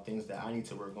stress about things that I need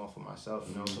to work on for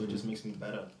myself. So it just makes me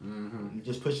better. It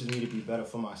just pushes me to be better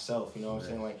for myself. You know what I'm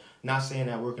saying? Like, not saying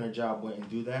that working a job wouldn't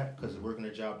do that, because working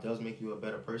a job does make you a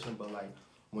better person. But like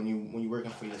when you're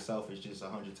working for yourself, it's just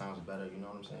 100 times better. You know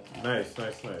what I'm saying? Nice.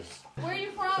 Where are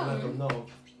you So let from? them know.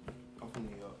 I'm from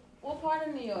New York. What part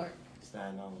of New York?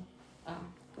 Staten Island. Oh,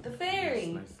 the ferry.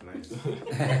 Nice. We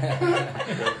legit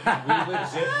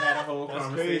had a whole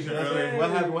conversation earlier. What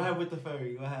happened with the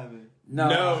ferry? What happened?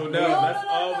 No. That's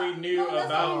all no. we knew No,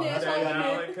 that's all about we knew. That's Staten all we knew.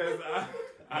 Island, because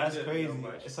I That's didn't crazy. know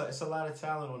much. It's a lot of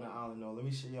talent on the island, though. Let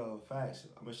me show facts.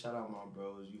 I'm gonna shout out my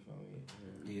bros. You feel me?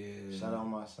 Yeah. Shout out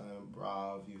my son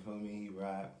Brav. You feel me? He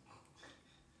rap.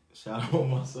 Shout out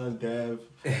my son Dev.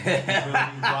 You feel me?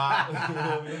 Rock.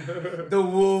 The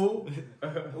Wu.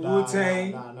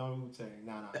 Wu-Tang. No Wu-Tang.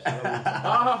 Nah. Shout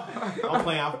out Wu-Tang. I'm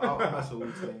playing. I'm messing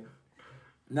with Wu-Tang.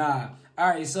 Nah. All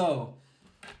right. So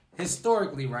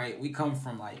historically, right, we come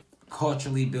from like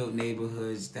culturally built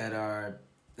neighborhoods that are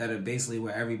basically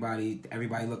where everybody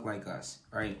look like us,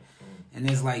 right? And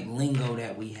there's like lingo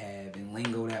that we have and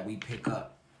lingo that we pick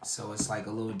up. So it's like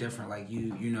a little different. Like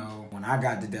when I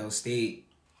got to Del State,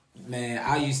 man,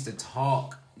 I used to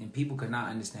talk and people could not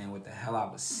understand what the hell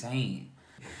I was saying.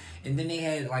 And then they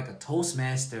had like a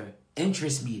Toastmaster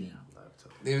interest meeting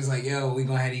they was like, yo, we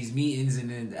gonna have these meetings, and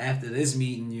then after this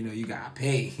meeting, you know, you gotta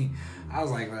pay. I was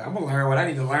like, I'm gonna learn what I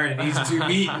need to learn in these 2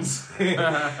 meetings. I'm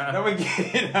gonna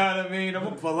get, you know what I mean? I'm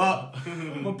gonna pull up.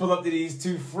 I'm gonna pull up to these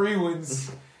 2 free ones.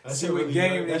 See what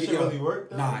game that shit really work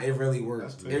though? Nah, it really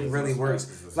works. It really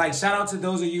works. Like, shout out to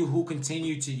those of you who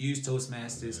continue to use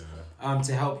Toastmasters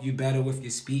to help you better with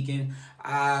your speaking.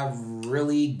 I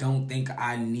really don't think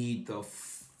I need the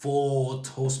full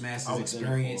Toastmasters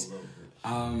experience.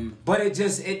 But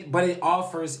it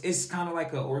offers, it's kind of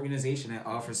like an organization that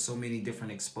offers so many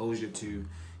different exposure to,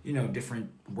 you know,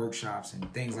 different workshops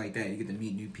and things like that. You get to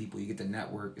meet new people, you get to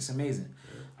network. It's amazing.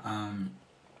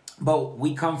 But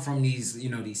we come from these, you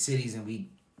know, these cities, and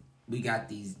we got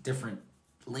these different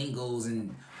lingos,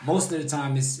 and most of the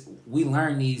time we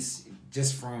learn these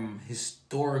just from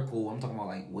historical, I'm talking about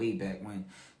like way back when.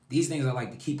 These things are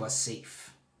like to keep us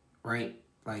safe, right?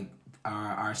 Like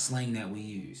our slang that we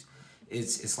use.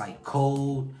 It's like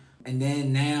code. And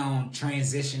then now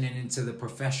transitioning into the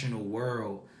professional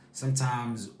world,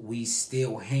 sometimes we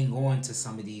still hang on to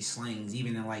some of these slangs,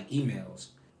 even in like emails,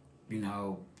 you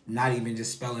know, not even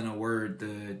just spelling a word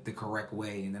the correct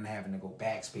way and then having to go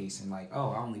backspace and like,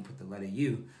 oh, I only put the letter U.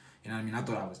 You know what I mean? I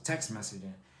thought I was text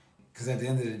messaging. Because at the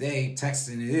end of the day,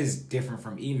 texting is different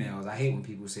from emails. I hate when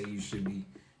people say you should be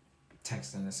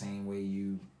texting the same way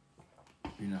you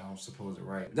know, supposed to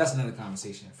write. That's another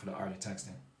conversation for the art of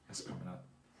texting. That's coming up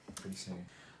pretty soon.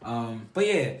 But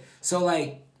yeah, so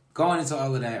like going into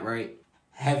all of that, right?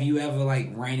 Have you ever like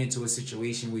ran into a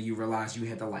situation where you realized you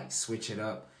had to like switch it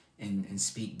up and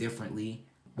speak differently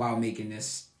while making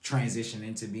this transition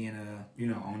into being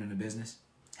owning a business?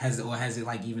 Has it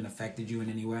like even affected you in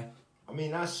any way? I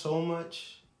mean, not so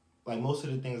much. Like most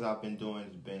of the things I've been doing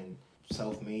has been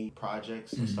self-made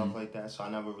projects and stuff like that. So I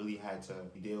never really had to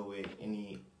deal with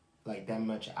any like that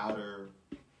much outer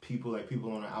people, like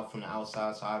people out from the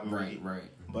outside. So I haven't right.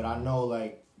 But I know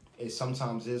like it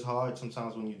sometimes is hard.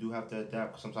 Sometimes when you do have to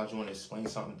adapt, sometimes you want to explain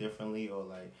something differently, or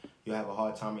like you have a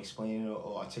hard time explaining it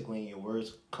or articulating your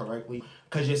words correctly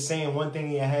because you're saying one thing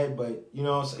in your head, but you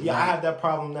know, so, yeah, I have that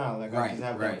problem now. Like I just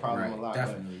have that problem a lot.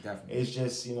 Definitely. It's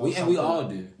just, you know, we all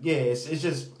do. Yeah, it's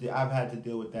just I've had to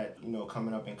deal with that. You know,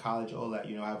 coming up in college, all that.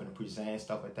 You know, having to present and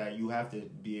stuff like that. You have to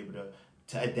be able to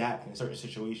adapt in certain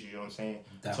situations. You know what I'm saying?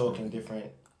 Definitely. Talk in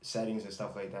different settings and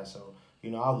stuff like that. So. You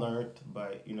know, I learned,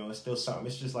 but, you know, it's still something.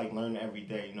 It's just like learning every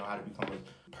day, you know, how to become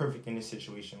perfect in this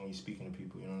situation when you're speaking to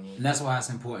people, you know what I mean? And that's why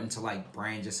it's important to, like,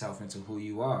 brand yourself into who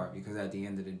you are. Because at the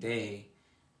end of the day,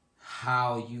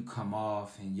 how you come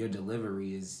off and your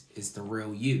delivery is the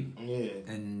real you. Yeah.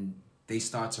 And they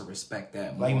start to respect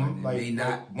that more. Like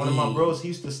one of my bros, he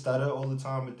used to stutter all the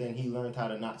time, but then he learned how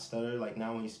to not stutter. Like,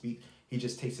 now when he speaks, he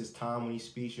just takes his time when he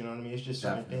speaks, you know what I mean? It's just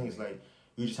certain things, like,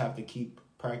 you just have to keep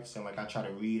practicing. Like I try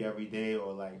to read every day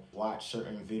or like watch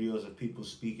certain videos of people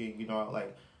speaking, you know,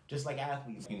 like just like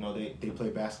athletes, you know, they play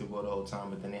basketball the whole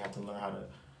time, but then they have to learn how to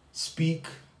speak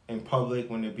in public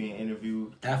when they're being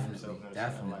interviewed. Definitely.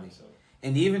 So,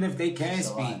 and even if they can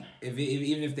speak,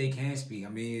 even if they can speak, I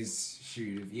mean, if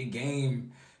your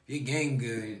game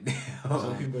good.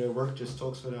 Some people that work just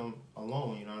talks for them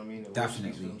alone, you know what I mean? They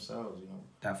Definitely. speaks for themselves, you know.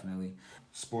 Definitely.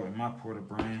 Sporting my Porter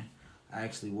brand. I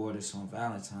actually wore this on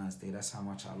Valentine's Day. That's how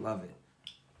much I love it.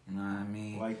 You know what I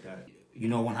mean? I like that. You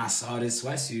know, when I saw this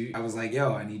sweatsuit, I was like,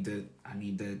 yo, I need the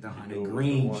 100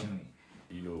 green joint.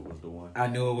 You knew it was the one. I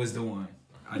knew it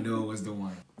was the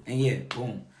one. And yeah,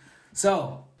 boom.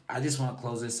 So, I just want to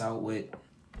close this out with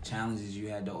challenges you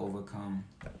had to overcome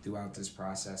throughout this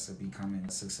process of becoming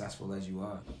as successful as you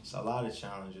are. It's a lot of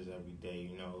challenges every day,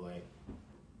 you know, like,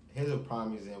 here's a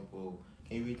prime example.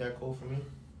 Can you read that quote for me?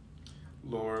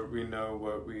 Lord, we know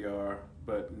what we are,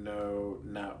 but know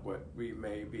not what we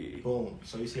may be. Boom.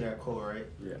 So you see that quote, right?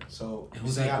 Yeah. So and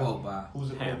who's that quote by? Who's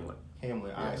the Hamlet.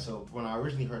 Hamlet. All right. So when I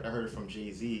originally heard it from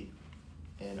Jay-Z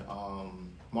and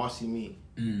Marcy Me.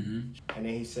 Mm-hmm. And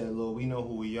then he said, Lord, we know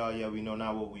who we are, yeah, we know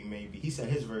not what we may be. He said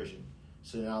his version.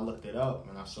 So then I looked it up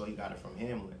and I saw he got it from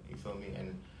Hamlet. You feel me?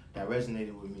 And that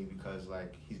resonated with me because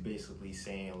like he's basically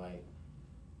saying like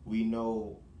we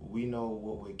know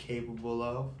what we're capable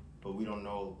of, but we don't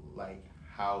know like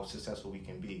how successful we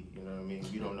can be. You know what I mean?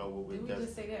 We don't know what we're. Did we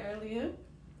just say that earlier?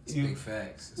 It's big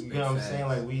facts. You know what I'm saying?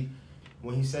 Like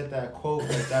when he said that quote,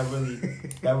 like that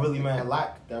really meant a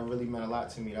lot. That really meant a lot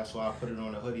to me. That's why I put it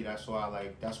on a hoodie. That's why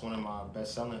that's one of my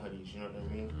best selling hoodies. You know what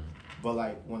I mean? Mm-hmm. But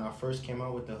like when I first came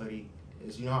out with the hoodie,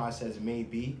 is you know how it says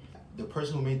maybe. The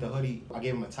person who made the hoodie, I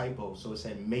gave him a typo, so it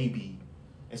said maybe.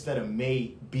 Instead of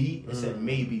may be, it said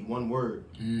maybe, one word.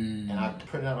 And I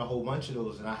printed out a whole bunch of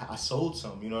those and I sold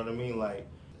some, you know what I mean? Like,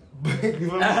 you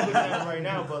know what I'm looking at right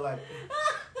now, but like,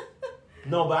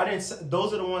 No, but I didn't.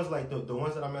 Those are the ones like the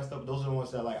ones that I messed up. Those are the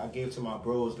ones that like I gave to my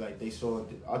bros. Like they saw.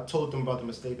 I told them about the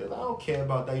mistake. They're like, I don't care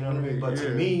about that. You know what I mean? But to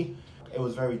me, it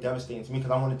was very devastating to me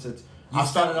because I wanted to. I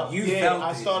started off.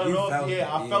 I started off.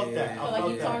 I felt that. So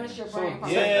like you tarnished your brain.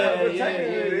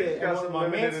 Yeah. My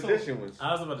man told me.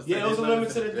 I was about to say. Yeah, it was a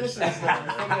limited edition.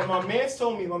 And my man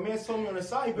told me on the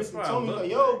side. He basically told me like,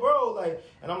 "Yo, bro," like,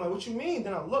 and I'm like, "What you mean?"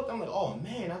 Then I looked. I'm like, "Oh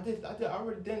man,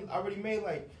 I already made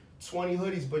like 20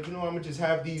 hoodies, but you know, I'm gonna just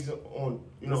have these on,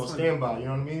 standby. You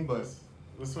know what I mean?" But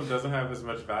this one doesn't have as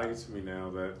much value to me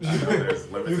now that I know there's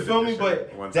limited you feel me?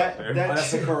 edition But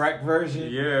that's the correct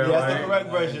version. Yeah, that's the correct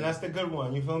version. That's the good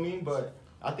one. You feel me? But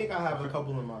I think I have a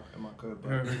couple in my crib.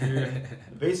 But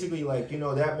basically, like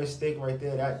that mistake right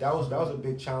there, that was a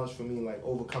big challenge for me, like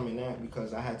overcoming that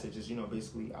because I had to just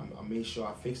basically I made sure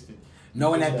I fixed it.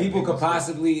 Knowing that people could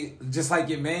possibly, just like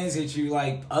your man's hit you,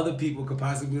 like other people could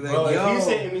possibly like, bro, yo. If he's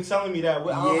hitting me, telling me that, I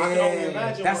can only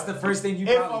imagine. That's the first thing you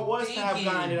if probably I was thinking. to have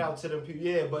gotten it out to them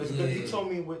people, but it's good. He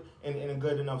told me in a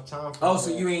good enough time. So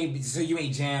you ain't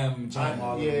jam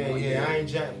all I ain't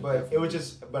jam, but it was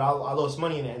just, but I lost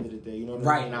money in the end of the day. You know what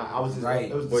I mean? I was just,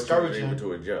 it was discouraging. But you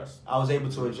were able to adjust. I was able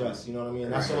to adjust. You know what I mean?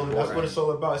 That's what it's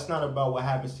all about. It's not about what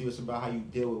happens to you. It's about how you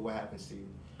deal with what happens to you.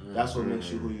 That's what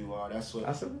makes you who you are. That's what.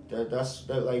 That's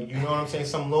like you know what I'm saying.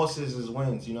 Some losses is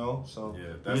wins. So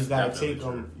you just gotta take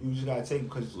them. You just gotta take them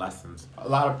because lessons. A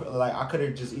lot of I could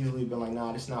have just easily been like,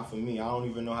 nah, this not for me. I don't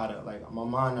even know how to my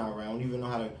mind not right. I don't even know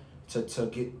how to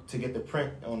get the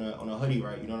print on a hoodie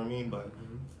right. You know what I mean? But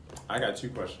I got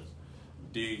 2 questions.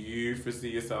 Do you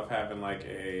foresee yourself having like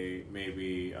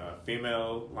maybe a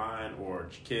female line or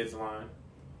kids line?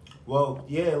 Well,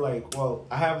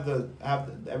 I have the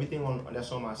everything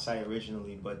that's on my site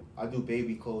originally, but I do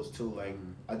baby clothes too. Like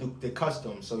I do the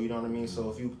custom, so you know what I mean. So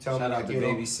if you tell shout me, out to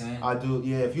Baby Sin. I do.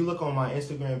 Yeah, if you look on my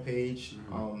Instagram page,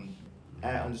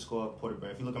 @_Porter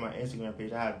Brand. If you look at my Instagram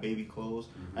page, I have baby clothes.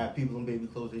 I have people in baby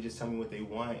clothes. They just tell me what they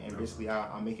want, and basically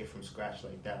I make it from scratch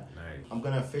like that. Nice. I'm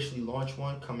gonna officially launch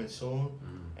one coming soon,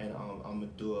 and I'm gonna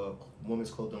do a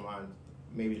women's clothing line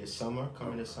maybe this summer.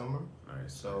 This summer.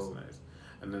 Nice. Nice.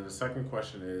 And then the second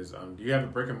question is, do you have a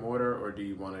brick and mortar, or do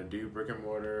you want to do brick and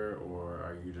mortar, or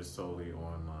are you just solely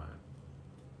online?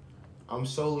 I'm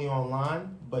solely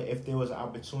online, but if there was an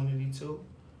opportunity to,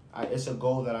 it's a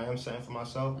goal that I am setting for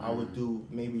myself. I would do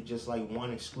maybe just like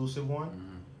one exclusive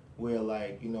one, where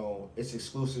it's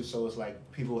exclusive, so it's like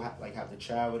people have to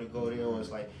travel to go there, or it's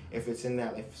like if it's in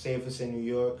that, like say if it's in New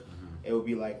York, it would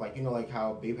be like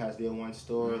how Babe has their one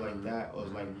store like that, or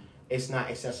it's like. It's not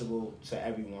accessible to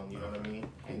everyone, you know what I mean?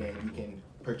 And then you can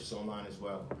purchase online as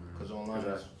well, because online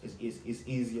is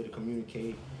easier to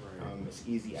communicate. It's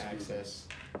easy access.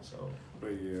 So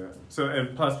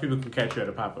and plus people can catch you at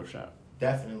a pop-up shop.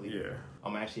 Definitely. Yeah.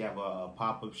 I'm actually have a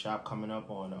pop-up shop coming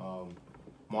up on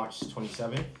March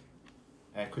 27th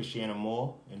at Christiana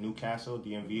Mall in Newcastle,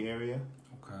 DMV area.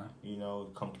 Okay.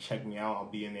 Come check me out.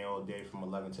 I'll be in there all day from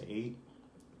 11 to 8.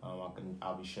 I'll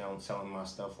be selling my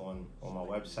stuff on my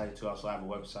website too. I also have a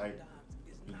website.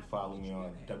 You can follow me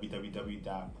on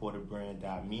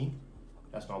www.porterbrand.me.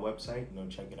 That's my website.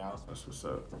 Check it out. That's what's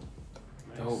up.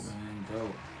 Dope, man.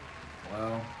 Dope.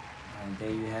 Well,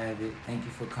 there you have it. Thank you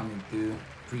for coming through.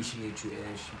 Appreciate you,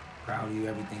 Ish. Proud of you,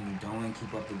 everything you're doing.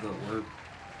 Keep up the good work.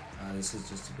 This is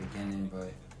just the beginning,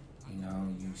 but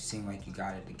you seem like you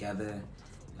got it together.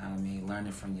 You know what I mean?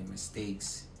 Learning from your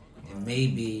mistakes. And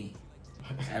maybe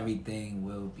everything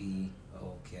will be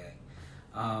okay.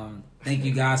 Thank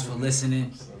you guys for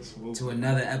listening to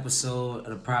another episode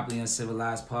of the Properly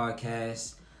Uncivilized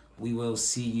podcast. We will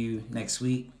see you next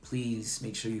week. Please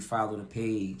make sure you follow the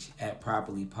page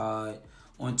 @ProperlyPod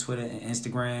on Twitter and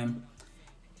Instagram.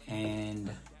 And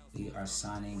we are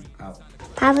signing out.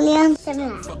 Properly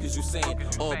Uncivilized. Fuck is you saying?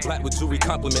 All black with jewelry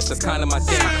compliments, that's kind of my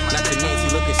thing. Not the Nancy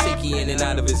looking shaky in and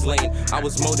out of his lane. I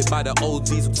was molded by the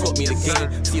OGs who taught me the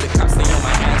game. See the cops stay on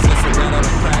my ass, let's run out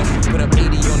of crash. Put up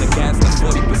 80 on the gas, that's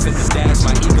 40% the dash.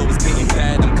 My ego is getting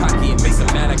bad, I'm cocky and makes them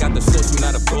mad. I got the sauce, you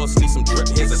not a boss, need some drip,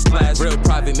 here's a splash. Real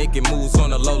private, making moves on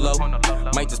the low.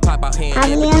 Might just pop out here and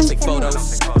there, but don't take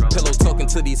photos. Pillow talking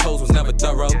to these hoes was never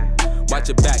thorough. Watch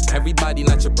your back, everybody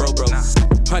not your bro.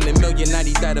 100 million,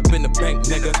 90 that up in the bank,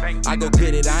 nigga. I go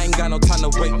get it, I ain't got no time to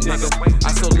wait, nigga.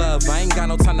 I so love, I ain't got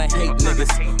no time to hate,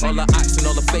 niggas. All the ox and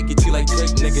all the fake it, you like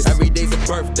Drake, niggas. Every day's a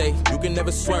birthday, you can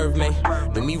never swerve me.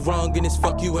 Do me wrong and it's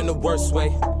fuck you in the worst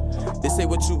way. They say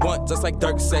what you want, just like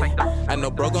Dirk say. I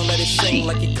know bro gon' let it sing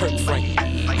like he Kirk Frank.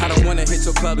 I don't wanna hit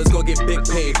your club, let's go get big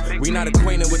paid. We not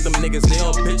acquainted with them niggas, they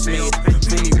all bitch made.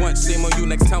 Fool me once, say Shame on you,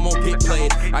 next time won't get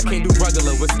played. I can't do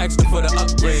regular, what's extra for the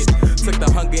upgrade? Took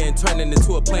the hunger and turned it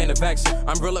into a plan of action.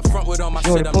 I'm real up front with all my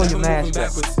shit, I'm never moving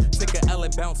backwards. Take a L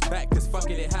and bounce back, cause fuck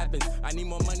it, it happens. I need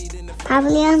more money than the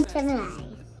Pavilion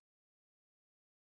Gemini.